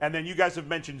 And then you guys have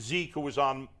mentioned Zeke, who was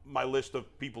on my list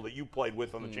of people that you played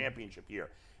with on the championship year.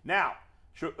 Now,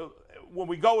 when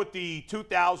we go with the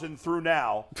 2000 through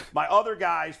now, my other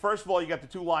guys, first of all, you got the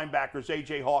two linebackers,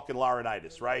 A.J. Hawk and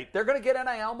Laurinaitis, right? They're going to get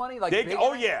NIL money?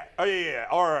 Yeah.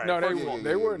 All right. No,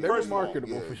 they were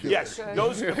marketable for sure. Yes.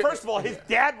 Okay. First of all, his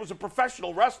dad was a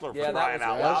professional wrestler for crying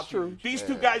out loud. That's true. These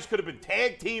two guys could have been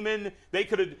tag teaming. They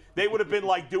would have been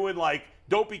doing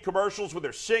dopey commercials where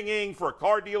they're singing for a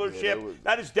car dealership.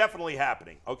 That is definitely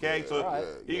happening. Okay,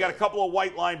 you got a couple of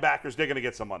white linebackers. They're going to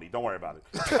get some money. Don't worry about it.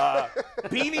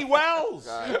 Beanie Wells.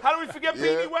 How do we forget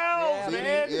Beanie Wells,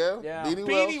 man?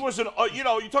 Beanie was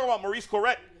you talk about Maurice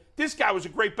Clarett. This guy was a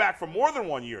great back for more than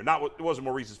 1 year. It wasn't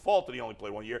Maurice's fault that he only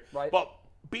played 1 year. Right. But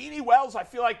Beanie Wells, I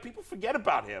feel like people forget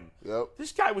about him. Yep.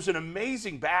 This guy was an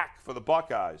amazing back for the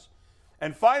Buckeyes.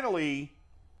 And finally,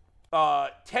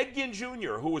 Ted Ginn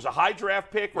Jr., who was a high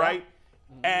draft pick, right?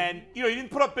 And, he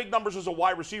didn't put up big numbers as a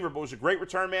wide receiver, but was a great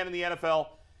return man in the NFL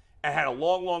and had a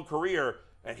long, long career.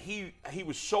 And he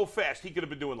was so fast. He could have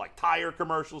been doing, tire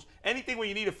commercials. Anything where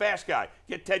you need a fast guy,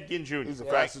 get Ted Ginn Jr. He's the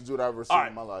fastest dude I've ever seen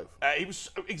in my life. He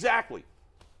was exactly.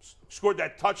 Scored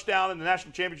that touchdown in the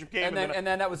national championship game. And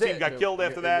then that was team it. Got killed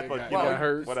after that, but he got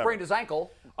hurt. whatever. Sprained his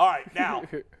ankle. All right, now,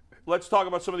 let's talk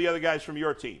about some of the other guys from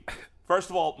your team. First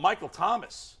of all, Michael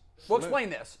Thomas. Well, explain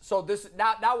this. So this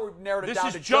now we've narrowed it down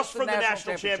to This is just for the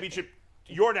national championship,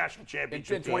 your national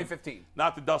championship in 2015. team,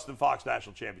 not the Dustin Fox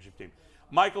national championship team.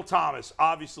 Michael Thomas,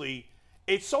 obviously,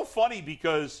 it's so funny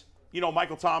because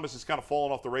Michael Thomas has kind of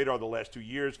fallen off the radar the last 2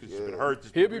 years because he's been hurt.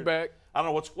 He'll be back. I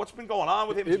don't know what's been going on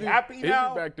with him. Is he happy now?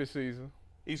 He'll be back this season.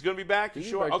 He's going to be back? You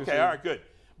sure? Back this Okay, season. all right, good.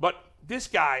 But this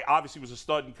guy obviously was a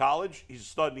stud in college. He's a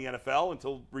stud in the NFL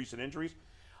until recent injuries.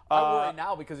 I worry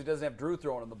now because he doesn't have Drew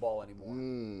throwing him the ball anymore.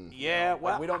 Yeah,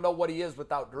 well, we don't know what he is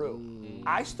without Drew.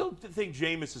 I still think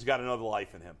Jameis has got another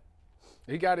life in him.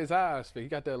 He got his eyes fixed. He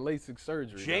got that LASIK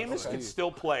surgery. Jameis can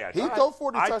still play. He throw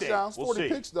 40 touchdowns, 40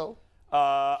 picks, though.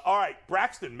 All right,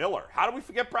 Braxton Miller. How do we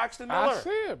forget Braxton Miller? I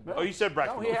said. Oh, you said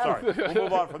Braxton Miller. hasn't. Sorry. We'll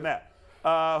move on from that.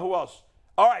 Who else?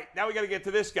 All right, now we got to get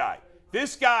to this guy.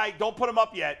 This guy, don't put him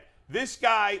up yet. This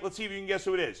guy, let's see if you can guess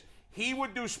who it is. He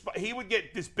would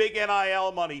get this big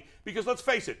NIL money because, let's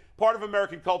face it, part of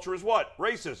American culture is what?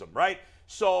 Racism, right?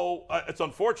 So it's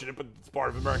unfortunate, but it's part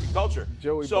of American culture.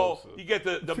 Joey so Bosa. you get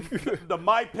the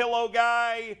My Pillow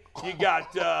guy. You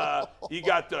got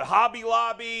the Hobby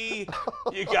Lobby.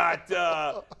 You got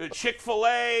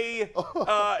Chick-fil-A.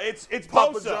 It's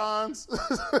Papa Bosa. John's.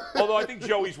 Although I think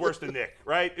Joey's worse than Nick,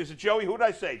 right? Is it Joey? Who did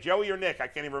I say? Joey or Nick? I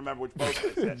can't even remember which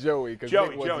Bosa I said. Joey.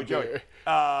 Joey. There.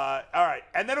 All right.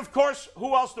 And then, of course,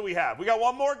 who else do we have? We got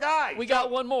one more guy. We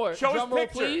got one more. Show Drum his roll,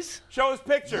 picture. please. Show his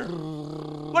picture.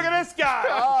 Look at this guy. Show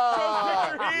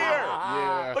his picture here.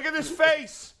 Yeah. Look at this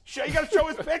face. You got to show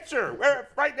his picture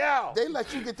right now. They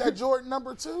let you get that Jordan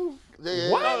number 2?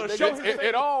 No, show his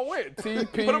It all went.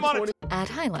 TP Put him on 20. At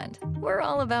Highland, we're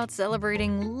all about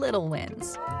celebrating little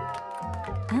wins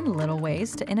and little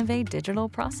ways to innovate digital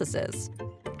processes.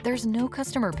 There's no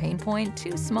customer pain point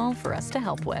too small for us to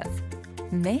help with.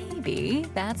 Maybe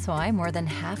that's why more than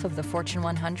half of the Fortune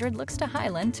 100 looks to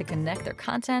Highland to connect their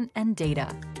content and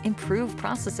data, improve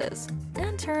processes,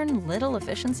 and turn little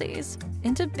efficiencies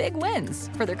into big wins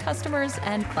for their customers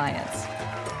and clients.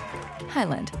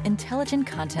 Highland, intelligent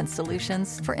content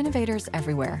solutions for innovators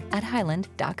everywhere at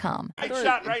highland.com. Right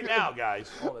shot right now,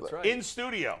 guys. Oh, that's right. In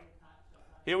studio.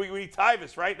 Here we need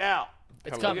Tyvis right now.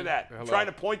 It's Look coming. at that. Hello. Trying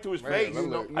to point to his face.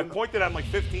 I pointed at him like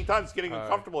 15 times. It's getting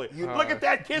uncomfortable. Look at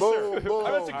that kisser. Boom, boom.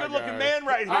 That's a good-looking man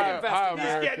right here. Hi, He's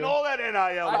America. getting all that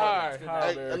NIL. Hi,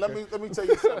 Hey, and let me tell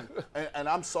you something. And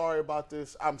I'm sorry about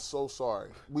this. I'm so sorry.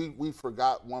 We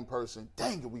forgot one person.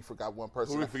 Dang it, we forgot one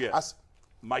person. Who did we forget?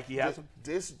 Mikey has him.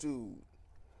 This dude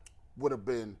would have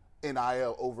been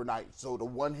NIL overnight. So the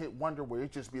one-hit wonder where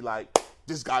it just be like,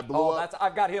 this guy blew up.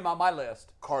 I've got him on my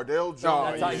list. Cardell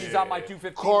Jones. That's how he's on my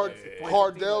 215.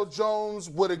 Cardell Jones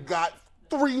would have got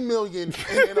 $3 million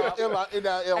in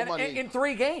NIL money. In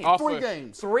 3 games. Three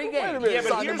games. 3 games. Yeah, but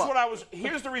Sign him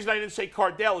here's the reason I didn't say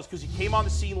Cardell is because he came on the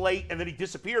scene late and then he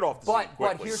disappeared off the scene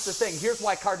quickly. But here's the thing. Here's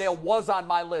why Cardell was on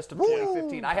my list of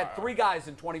 2015. I had 3 guys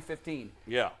in 2015.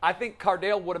 Yeah. I think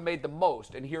Cardell would have made the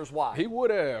most, and here's why. He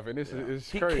would have, and it's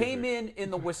He crazy. came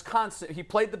in the Wisconsin. He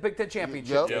played the Big Ten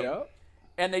championship. Yep. Yep.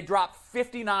 And they dropped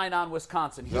 59 on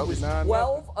Wisconsin. He was 59,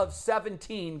 12 of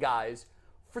 17 guys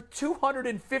for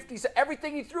 250.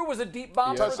 Everything he threw was a deep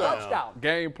bomb for a touchdown.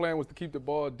 Game plan was to keep the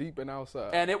ball deep and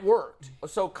outside. And it worked.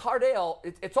 So Cardell,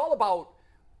 it's all about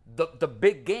the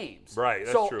big games. Right,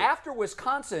 that's so true. after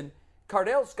Wisconsin,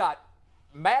 Cardell's got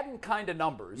Madden kind of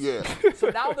numbers. Yeah. So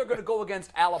now they're going to go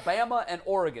against Alabama and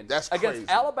Oregon. That's Against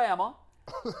crazy. Alabama,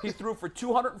 he threw for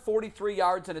 243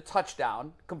 yards and a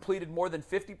touchdown, completed more than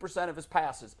 50% of his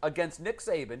passes. Against Nick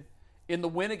Saban in the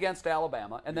win against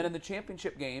Alabama, and then in the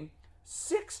championship game,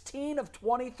 16 of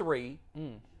 23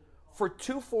 for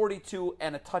 242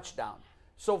 and a touchdown.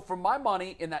 So for my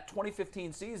money in that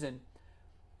 2015 season,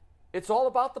 it's all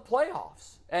about the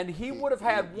playoffs. And he would have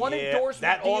had one endorsement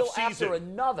that deal offseason. after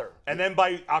another. And then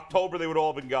by October, they would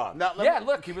all been gone. Now, Yeah,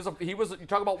 look, he was. You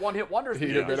talk about one-hit wonders.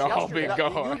 He'd have been all been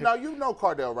gone. Now you know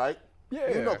Cardell, right? Yeah.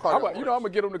 You know Cardell. I'm gonna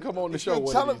get him to come on the show. Tell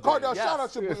one him, of these days. Cardell, shout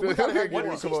out to you. We gotta have you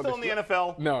Is he on. still in the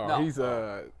NFL?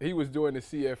 No, he was doing the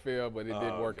CFL, but it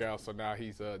didn't work out. So now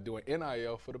he's doing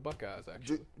NIL for the Buckeyes.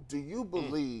 Actually, Do you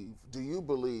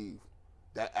believe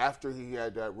that after he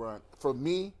had that run, for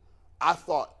me, I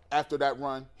thought after that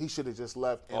run he should have just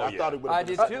left, and I thought he would have. I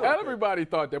did too. everybody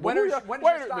thought that. But When who is y'all- your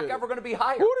wait a stock minute. ever going to be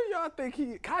higher? Who do y'all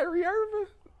think Kyrie Irving?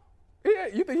 Yeah,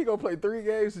 you think he gonna play 3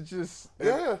 games and just?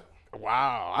 Yeah.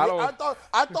 Wow, I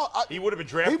thought He would have been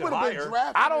drafted he would have been higher.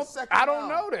 drafted. I in the don't. second I don't round.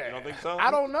 know that. You don't think so?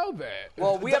 I don't know that.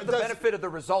 Well, we have the Does- benefit of the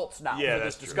results now Yeah, for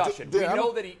this that's true. discussion. Do- We I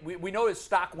know don't- that we know his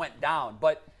stock went down,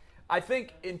 but I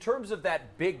think in terms of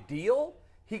that big deal,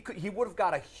 he would have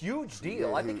got a huge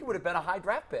deal. I think he would have been a high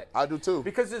draft pick. I do too.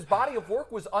 Because his body of work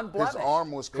was unblemished. His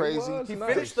arm was crazy. was. He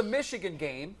nice. finished the Michigan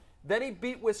game. Then he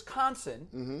beat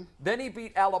Wisconsin. Then he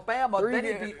beat Alabama. 3 then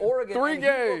he games. beat Oregon. 3 and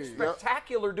games. He looked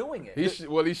spectacular doing it.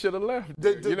 He should have left.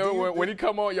 You know, when he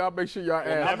come on, y'all make sure y'all ask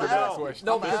never him that know. question.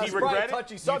 no, I'm because asking- he's He probably a regret it?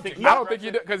 touchy You think subject. he- I don't think he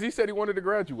did because he said he wanted to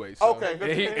graduate. So. Okay,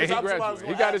 and he that's what I was graduated.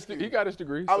 gonna He got ask his you.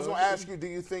 degree. I was so- going to ask you, do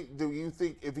you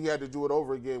think if he had to do it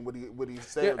over again, would he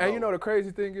say? Yeah, or and no? you know the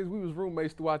crazy thing is we was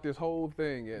roommates throughout this whole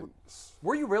thing. And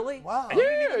Were you really? Wow. yeah,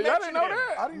 y'all didn't mention know him.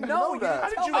 that. I didn't even No, know you that. How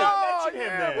did you Oh, not mention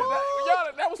him then? Well,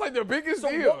 that was like the biggest So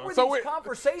deal. what were these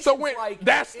conversations like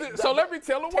That's in so the- let me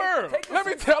tell the Take- world. take us Let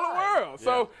me tell the inside. world.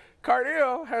 So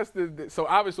Cardell has to. So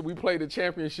obviously we played the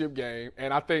championship game,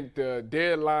 and I think the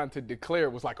deadline to declare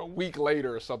was like a week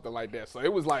later or something like that. So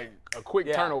it was like a quick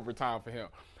Yeah. turnover time for him.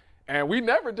 And we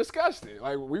never discussed it.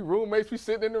 Like we roommates, we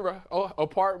sitting in the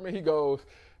apartment. He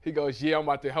goes, yeah, I'm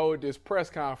about to hold this press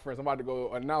conference. I'm about to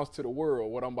go announce to the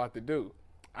world what I'm about to do.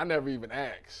 I never even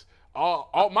asked.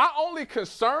 My only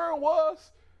concern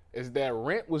was is that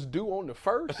rent was due on the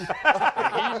 1st,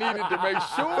 and he needed to make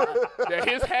sure that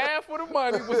his half of the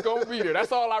money was going to be there.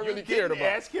 That's all I really cared about.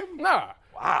 Ask him? Nah.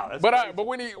 Wow, that's But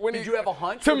when Did you have a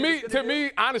hunch? To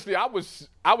me, honestly, I was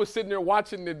sitting there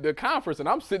watching the conference, and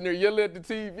I'm sitting there yelling at the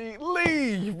TV,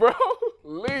 "Leave, bro,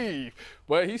 leave!"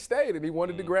 But he stayed, and he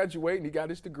wanted to graduate, and he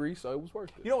got his degree, so it was worth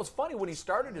it. You know, what's funny, when he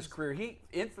started his career, he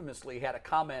infamously had a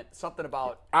comment, something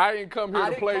about, I ain't come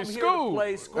here to play school.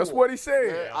 That's what he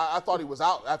said. Yeah, I thought he was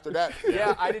out after that.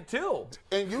 Yeah, I did too.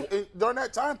 And during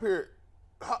that time period,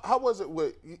 how was it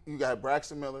with you got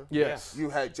Braxton Miller? Yes. You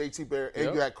had JT Barrett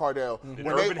and you had Cardell. Did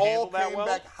When Urban they all handle that came well?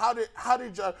 back, how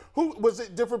did y'all, who was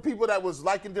it? Different people that was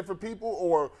liking different people,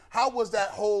 or how was that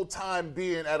whole time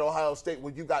being at Ohio State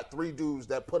when you got 3 dudes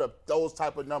that put up those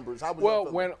type of numbers? How was Well,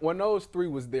 y'all feeling? when those 3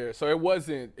 was there, so it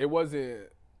wasn't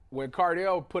when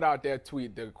Cardell put out that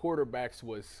tweet, the quarterbacks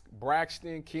was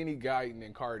Braxton, Kenny Guyton,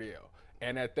 and Cardell.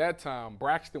 And at that time,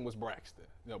 Braxton was Braxton.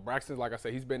 You know, Braxton's, like I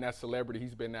said, he's been that celebrity.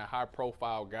 He's been that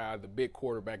high-profile guy, the big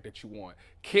quarterback that you want.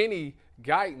 Kenny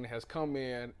Guyton has come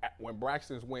in when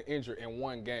Braxton's went injured and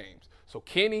won games. So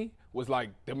Kenny was like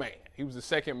the man. He was the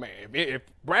second man. If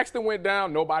Braxton went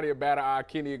down, nobody would bat an eye.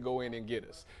 Kenny would go in and get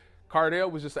us. Cardell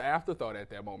was just an afterthought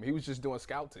at that moment. He was just doing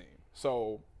scout team.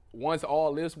 So once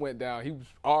all this went down, he was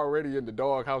already in the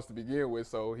doghouse to begin with,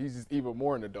 so he's just even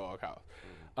more in the doghouse.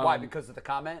 Why, because of the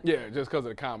comment? Yeah, just because of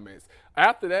the comments.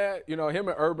 After that, you know, him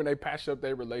and Urban, they patched up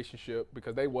their relationship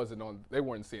because they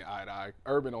weren't seeing eye to eye.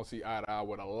 Urban don't see eye to eye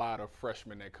with a lot of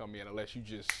freshmen that come in unless you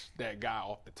just that guy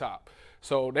off the top.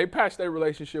 So they patched their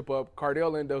relationship up.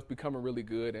 Cardell ended up becoming really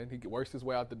good, and he works his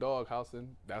way out the doghouse, and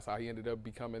that's how he ended up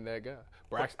becoming that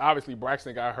guy. Obviously,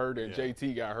 Braxton got hurt and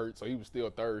JT got hurt, so he was still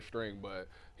third string, but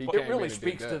he came It really in and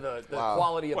speaks did to that. the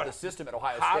quality of the system at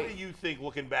Ohio State. How do you think,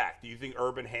 looking back, do you think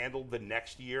Urban handled the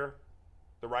next year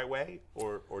the right way,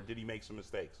 or did he make some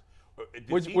mistakes?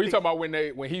 What you talking about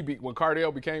when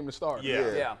Cardell became the starter?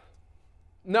 Yeah.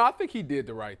 No, I think he did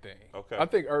the right thing. Okay. I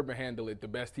think Urban handled it the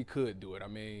best he could do it. I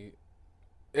mean,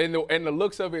 and the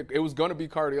looks of it, it was going to be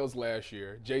Cardell's last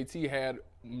year. JT had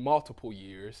multiple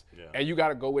years, and you got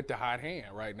to go with the hot hand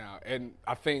right now. And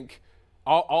I think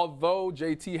although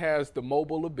JT has the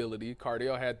mobile ability,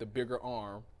 Cardell had the bigger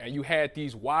arm, and you had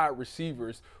these wide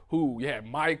receivers who, you had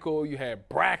Michael, you had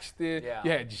Braxton, you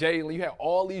had Jalen, you had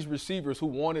all these receivers who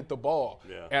wanted the ball.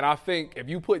 Yeah. And I think if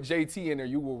you put JT in there,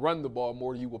 you will run the ball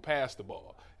more than you will pass the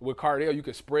ball. With Cardell, you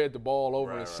could spread the ball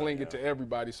over and sling it to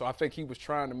everybody. So I think he was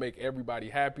trying to make everybody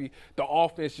happy. The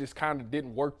offense just kind of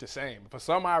didn't work the same. For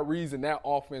some odd reason, that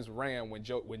offense ran when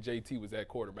JT was at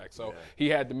quarterback. So he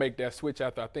had to make that switch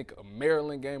after, I think, a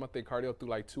Maryland game. I think Cardell threw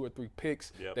like 2 or 3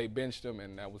 picks. They benched him,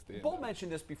 and that was the end. Bull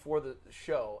mentioned this before the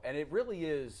show, and it really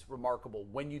is remarkable.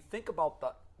 When you think about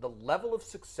the level of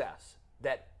success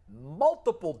that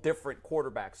multiple different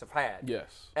quarterbacks have had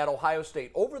at Ohio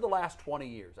State over the last 20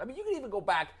 years. I mean, you can even go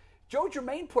back. Joe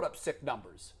Germain put up sick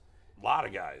numbers. A lot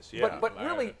of guys, But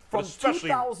really, from especially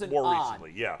 2000 more on,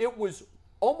 recently, it was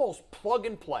almost plug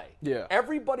and play. Yeah.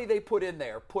 Everybody they put in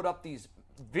there put up these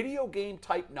video game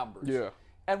type numbers. Yeah.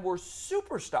 And were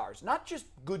superstars, not just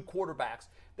good quarterbacks.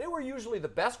 They were usually the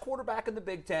best quarterback in the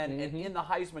Big Ten and in the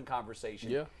Heisman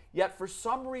conversation. Yeah. Yet for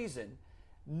some reason,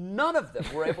 none of them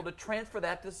were able to transfer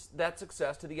that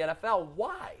success to the NFL.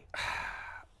 Why?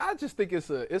 I just think it's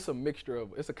a mixture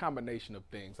of, it's a combination of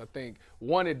things. I think,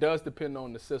 one, it does depend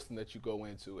on the system that you go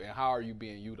into and how are you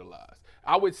being utilized.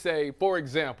 I would say, for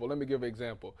example, let me give an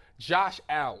example. Josh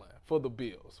Allen for the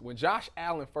Bills. When Josh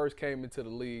Allen first came into the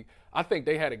league, I think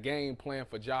they had a game plan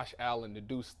for Josh Allen to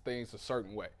do things a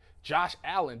certain way. Josh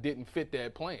Allen didn't fit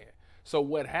that plan. So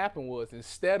what happened was,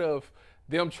 instead of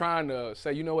them trying to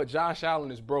say, you know what, Josh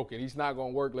Allen is broken, he's not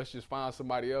going to work, let's just find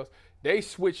somebody else, they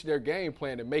switched their game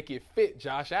plan to make it fit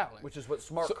Josh Allen. Which is what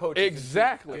smart coaches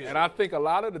exactly. do. And I think a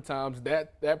lot of the times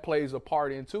that plays a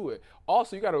part into it.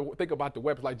 Also, you got to think about the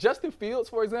weapons. Like Justin Fields,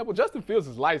 for example. Justin Fields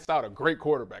is lights out, a great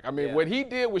quarterback. I mean, what he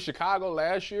did with Chicago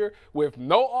last year with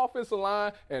no offensive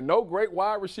line and no great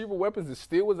wide receiver weapons and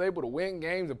still was able to win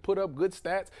games and put up good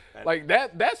stats. Like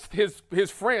that's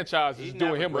his franchise is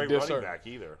doing him a disservice. Running back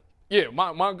either. Yeah,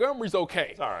 Montgomery's okay.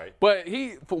 It's all right. But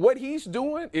for what he's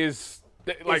doing is –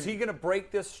 is he going to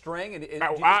break this string?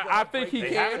 I think he they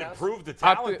can. haven't improved the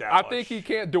talent I think he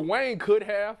can. Dwayne could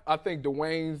have. I think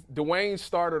Dwayne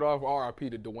started off,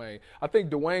 RIP to Dwayne. I think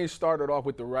Dwayne started off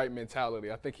with the right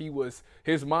mentality. I think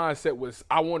his mindset was,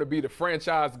 I want to be the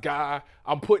franchise guy.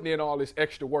 I'm putting in all this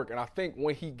extra work. And I think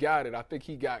when he got it, I think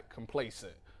he got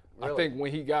complacent. I think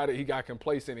when he got it, he got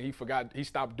complacent and he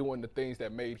stopped doing the things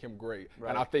that made him great. Right.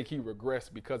 And I think he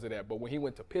regressed because of that. But when he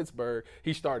went to Pittsburgh,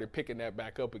 he started picking that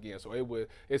back up again. So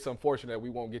it's unfortunate that we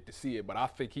won't get to see it, but I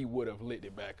think he would have lit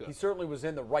it back up. He certainly was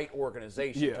in the right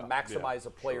organization to maximize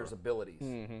a player's abilities.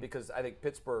 Because I think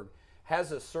Pittsburgh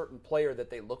has a certain player that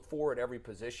they look for at every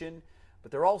position,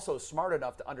 but they're also smart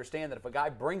enough to understand that if a guy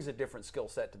brings a different skill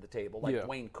set to the table, like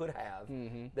Wayne could have,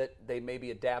 that they maybe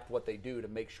adapt what they do to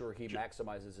make sure he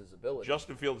maximizes his ability.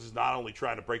 Justin Fields is not only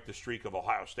trying to break the streak of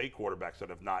Ohio State quarterbacks that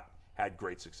have not had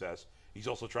great success, he's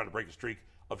also trying to break the streak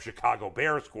of Chicago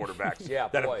Bears quarterbacks.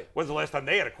 When's the last time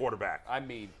they had a quarterback? I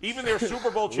mean, even their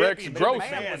Super Bowl champion,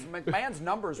 McMahon's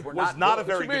numbers were not a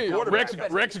very good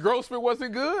quarterback. Rex Grossman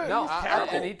wasn't good. No,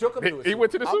 and he took him to he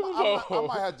went to the Super Bowl. I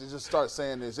might have to just start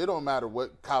saying this. It don't matter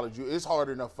what college it's hard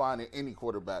enough finding any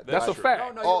quarterback. That's a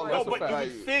fact. No, but you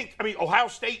would think, Ohio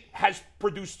State has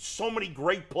produced so many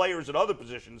great players at other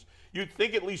positions. You'd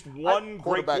think at least one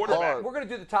great quarterback. We're going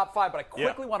to do the top 5, but I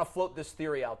quickly want to float this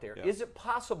theory out there. Is it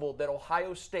possible that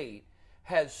Ohio State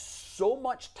has so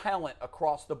much talent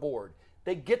across the board?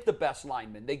 They get the best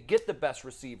linemen, they get the best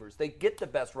receivers, they get the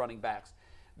best running backs,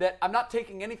 that I'm not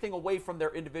taking anything away from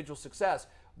their individual success,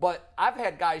 but I've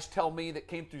had guys tell me that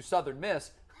came through Southern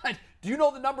Miss, do you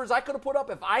know the numbers I could have put up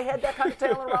if I had that kind of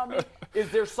talent around me? Is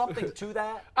there something to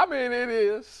that? I mean, it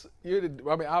is.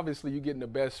 Obviously, you're getting the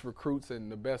best recruits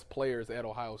and the best players at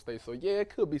Ohio State. So, yeah,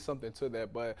 it could be something to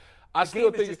that. But I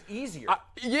still think it's just easier.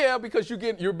 Because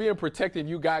you're being protected.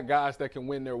 You got guys that can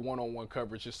win their one-on-one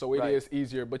coverages. So it is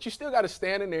easier. But you still got to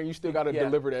stand in there and you still got to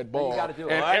deliver that ball. You got to do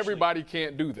it. And everybody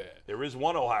can't do that. There is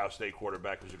one Ohio State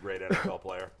quarterback who's a great NFL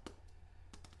player.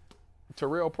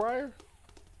 Terrell Pryor?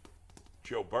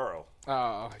 Joe Burrow.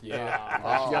 Oh,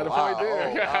 yeah. You got a point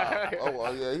there.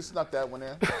 Yeah, he snuck that one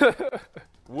in.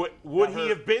 Would he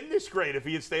have been this great if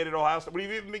he had stayed at Ohio State? Would he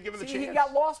have even been given the chance? He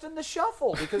got lost in the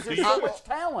shuffle because there's so much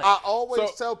talent. I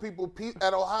always tell people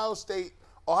at Ohio State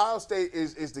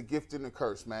is the gift and the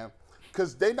curse, man.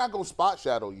 Because they're not going to spot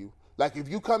shadow you. Like, if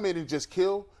you come in and just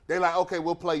kill, they're like, okay,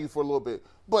 we'll play you for a little bit.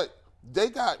 But they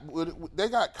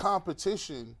got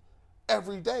competition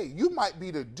every day. You might be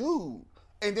the dude.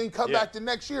 And then come back the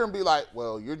next year and be like,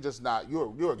 well, you're just not.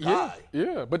 You're a guy.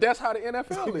 Yeah, but that's how the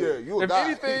NFL is. You're a if guy.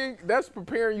 anything, that's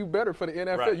preparing you better for the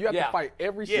NFL. Right. You have to fight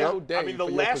every single day. I mean, the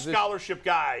last scholarship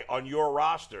guy on your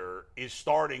roster is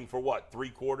starting for what,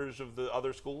 3/4 of the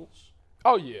other schools?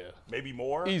 Oh, yeah. Maybe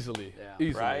more? Easily. Yeah.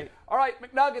 Easily. Right? All right,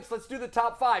 McNuggets, let's do the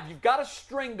top 5. You've got a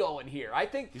string going here. I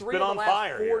think 3 of the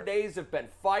last 4 days have been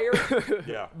fire.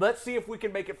 Let's see if we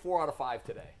can make it 4 out of 5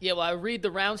 today. Yeah, well, I read the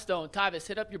Roundstone. Tyvis,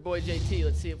 hit up your boy JT.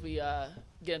 Let's see if we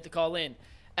get him to call in.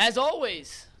 As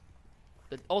always,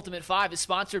 the Ultimate 5 is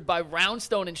sponsored by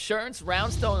Roundstone Insurance.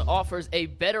 Roundstone offers a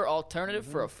better alternative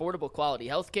for affordable quality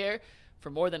health care. For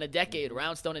more than a decade,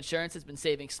 Roundstone Insurance has been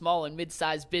saving small and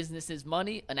mid-sized businesses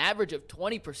money, an average of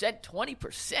 20%.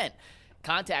 20%.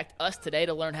 Contact us today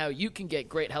to learn how you can get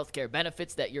great healthcare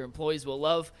benefits that your employees will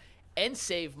love and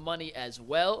save money as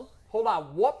well. Hold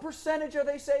on, what percentage are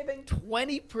they saving?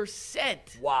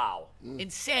 20%. Wow.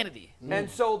 Insanity. And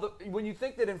so when you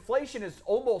think that inflation is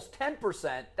almost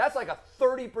 10%, that's like a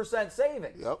 30%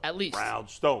 saving. Yep. At least.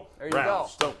 Roundstone. There you go.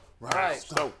 Roundstone.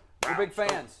 Roundstone. We're big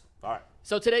fans. All right.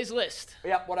 So today's list.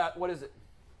 Yeah, what is it?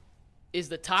 Is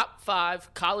the top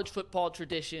 5 college football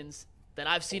traditions that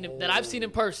I've seen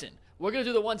in person. We're going to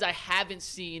do the ones I haven't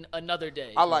seen another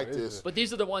day. I like this. But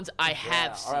these are the ones I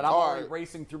have seen. All right, I'm already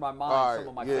racing through my mind some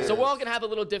of my favorites. So we're all going to have a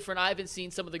little different. I haven't seen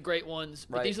some of the great ones,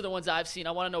 but these are the ones I've seen.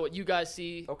 I want to know what you guys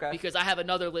see because I have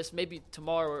another list maybe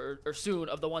tomorrow or soon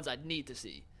of the ones I need to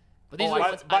see. But these are the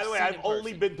ones by the way, I've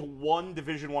only been to one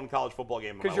Division I college football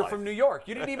game in my life. Because you're from New York.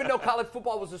 You didn't even know college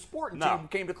football was a sport until you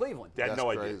came to Cleveland. I had no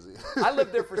idea. I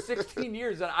lived there for 16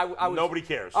 years, and I was. Nobody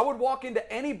cares. I would walk into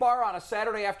any bar on a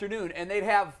Saturday afternoon, and they'd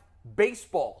have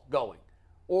baseball going.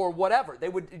 Or whatever.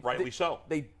 Rightly so.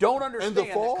 They don't understand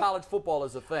that college football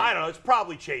is a thing. I don't know. It's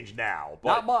probably changed now. But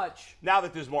not much. Now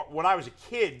that there's more. When I was a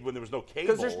kid, when there was no cable.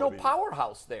 Because there's no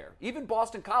powerhouse there. Even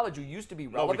Boston College, who used to be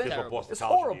relevant, Boston it's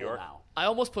College horrible in New York. now. I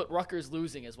almost put Rutgers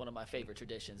losing as one of my favorite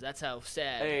traditions. That's how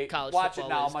sad college watch football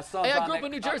it now. is. My son's I grew up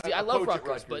in New Jersey. I love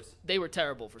Rutgers, but Rutgers. they were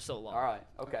terrible for so long. All right.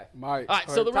 Okay. Mike. All right.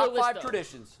 So the real top list, 5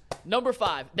 traditions. Number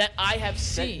 5 that I have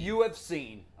seen. That you have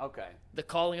seen. Okay. The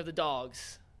calling of the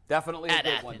dogs. Definitely a at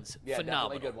good Athens. one. Yeah, phenomenal.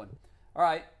 Definitely a good one. All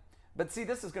right. But see,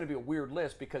 this is going to be a weird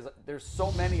list because there's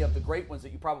so many of the great ones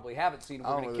that you probably haven't seen, and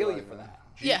we're going to kill you for that.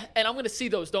 Yeah, and I'm going to see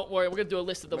those. Don't worry. We're going to do a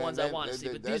list of the ones I want to see.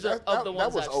 But these are of the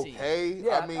ones I've seen. That was okay.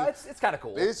 Yeah, I mean, it's kind of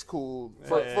cool. It's cool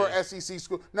for SEC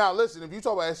schools. Now, listen, if you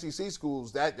talk about SEC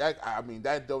schools, that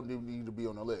don't need to be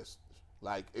on the list.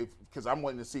 Like, because I'm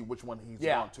waiting to see which one he's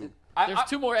Yeah. on to. There's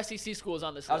 2 more SEC schools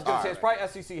on this list. I was going to say, it's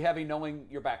probably SEC heavy knowing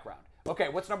your background. Okay,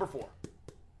 what's number 4?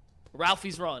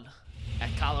 Ralphie's Run at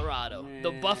Colorado.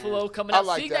 The Buffalo coming out.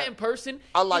 like Seeing that. that in person,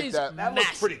 I like it is that. That looks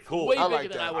massive. pretty cool. Way I bigger like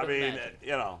than that. I would I have mean, imagined.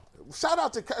 you know. Shout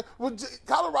out to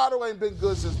Colorado ain't been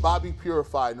good since Bobby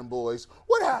purified them boys.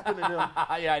 What happened to them?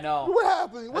 Yeah, I know. What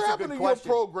happened? What That's a happened good to question.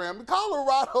 your program?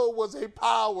 Colorado was a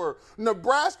power.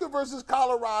 Nebraska versus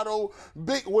Colorado.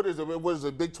 What is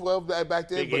it? Big 12 back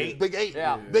then? Big 8. Big 8.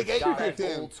 Yeah. Big 8 God, kicked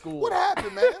that's in. old school. What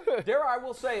happened, man? I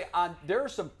will say, there are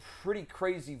some pretty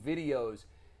crazy videos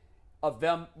of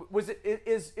them.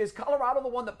 Is Colorado the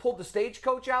one that pulled the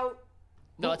stagecoach out?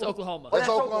 No, it's Oklahoma. Oh, that's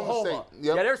Oklahoma State.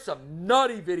 Yep. Yeah, there's some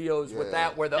nutty videos with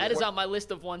that. That is on my list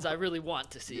of ones I really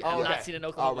want to see. I've not seen an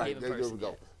Oklahoma game in There person. we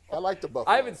go. I like the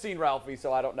Buffalo. I haven't seen Ralphie,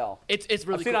 so I don't know. It's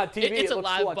really I've seen cool. it on TV. It's It a looks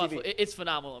live cool on Buffalo. TV. It's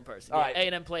phenomenal in person. All Yeah,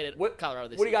 right. A&M played at Colorado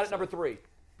this What do you year, got at number 3?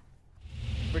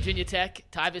 Virginia Tech.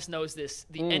 Tyvis knows this.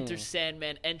 The Enter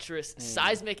Sandman entrance.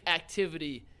 Seismic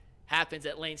activity happens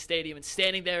at Lane Stadium, and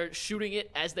standing there shooting it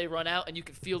as they run out, and you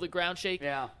can feel the ground shake.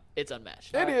 Yeah. It's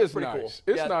unmatched. It is pretty nice. cool.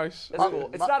 It's Yeah, nice. It's cool.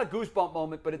 It's not a goosebump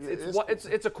moment, but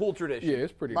it's a cool tradition. Yeah,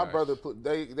 it's pretty My nice. brother,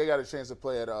 they got a chance to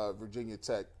play at Virginia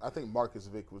Tech. I think Marcus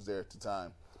Vick was there at the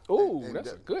time. Ooh,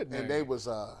 that's a good name. And they was,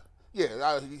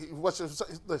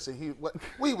 listen,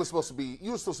 we was supposed to be,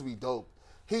 you were supposed to be dope.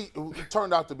 He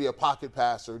turned out to be a pocket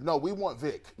passer. No, we want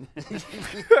Vic.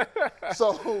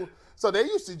 So they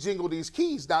used to jingle these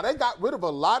keys. Now, they got rid of a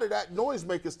lot of that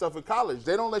noise-making stuff in college.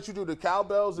 They don't let you do the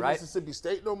cowbells in Mississippi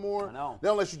State no more. I know. They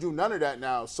don't let you do none of that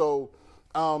now. So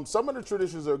some of the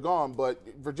traditions are gone, but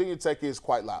Virginia Tech is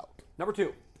quite loud. Number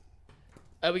 2.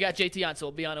 We got JT on, so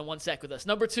he'll be on in 1 sec with us.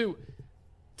 Number 2,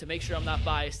 to make sure I'm not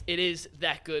biased, it is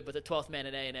that good, but the 12th man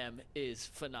at A&M is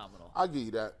phenomenal. I'll give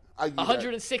you that.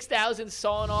 106,000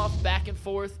 sawing off back and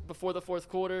forth before the fourth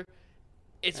quarter.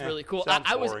 It's really cool.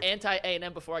 I was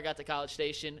anti-A&M before I got to College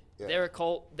Station. Yeah. They're a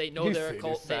cult. They know they're a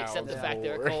cult. They accept the fact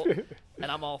they're a cult,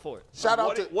 and I'm all for it. Shout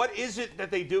out to What is it that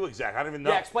they do exactly? I don't even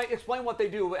know. Yeah, explain what they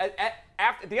do at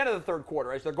the end of the third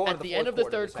quarter as they're going At to the the fourth end of the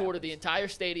quarter, third quarter, the entire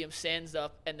stadium stands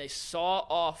up, and they saw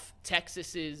off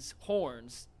Texas's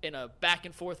horns in a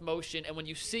back-and-forth motion. And when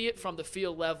you see it from the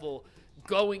field level,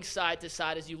 going side to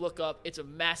side as you look up, it's a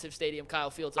massive stadium,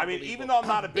 Kyle Field. I mean, even though I'm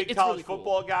not a big It's college really cool.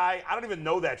 football guy, I don't even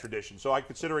know that tradition, so I'm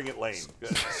considering it lame.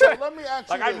 Good. So let me ask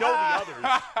you Like, I this. know the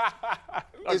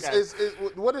others.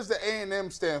 What does the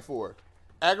A&M stand for?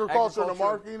 Agriculture and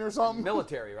marketing or something?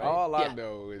 Military, right? All I Yeah.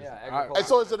 know is agriculture. And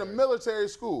so is it a military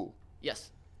school? Yes.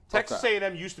 Texas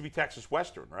A&M used to be Texas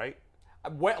Western, right? A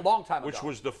long time ago. Which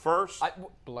was the first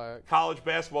black. college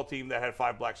basketball team that had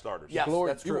 5 black starters. Yes,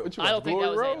 that's true. I don't think that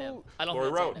was Glory A&M. Road? I don't Glory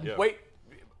think that's Road, A&M. yeah. Wait,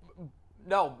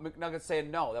 no, McNuggets saying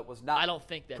no. That was not. I don't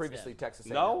think that's previously them. Texas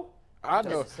A&M. No? I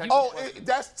know.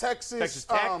 That's Texas. Texas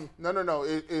Tech? No.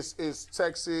 It's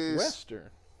Texas. Western.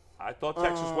 I thought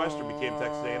Texas Western became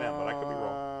Texas A&M, but I could be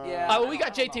wrong. Yeah. All right, well, we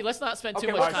got JT. Let's not spend too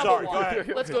Okay, much let's time. sorry, on go one. ahead.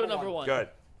 Let's go to number 1. Good.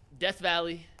 Death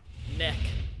Valley, Neck.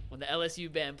 When the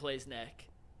LSU band plays Neck,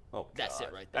 Oh, that's God.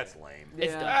 it right there. That's lame.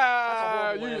 It's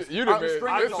done. You done been,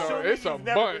 I'm it's assuming a you've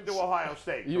never bunch. been to Ohio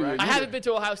State, You- correct? I haven't been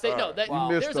to Ohio State. No,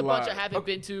 Missed there's a a bunch lot. I haven't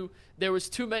been to. There was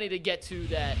too many to get to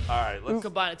that. All right, let's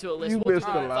Combine it to a list. You We'll missed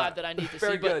do a lot. 5 that I need to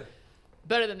Very see. good. But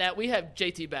better than that, we have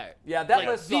JT Barrett. Yeah, that like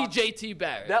list the sucks. JT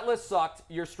Barrett. That list sucked.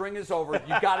 Your string is over.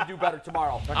 You got to do better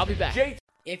tomorrow. I'll be back.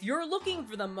 If you're looking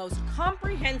for the most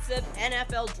comprehensive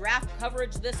NFL draft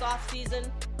coverage this offseason,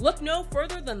 look no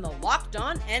further than the Locked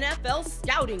On NFL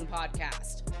Scouting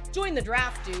Podcast. Join the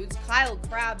draft dudes, Kyle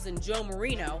Krabs and Joe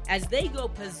Marino, as they go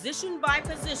position by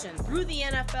position through the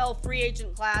NFL free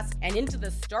agent class and into the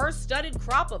star-studded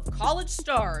crop of college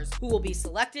stars who will be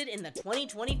selected in the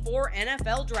 2024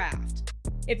 NFL Draft.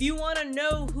 If you want to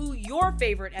know who your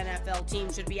favorite NFL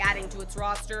team should be adding to its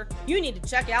roster, you need to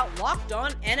check out Locked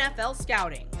On NFL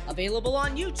Scouting, available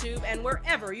on YouTube and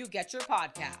wherever you get your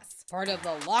podcasts. Part of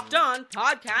the Locked On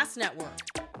Podcast Network,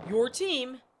 your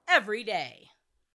team every day.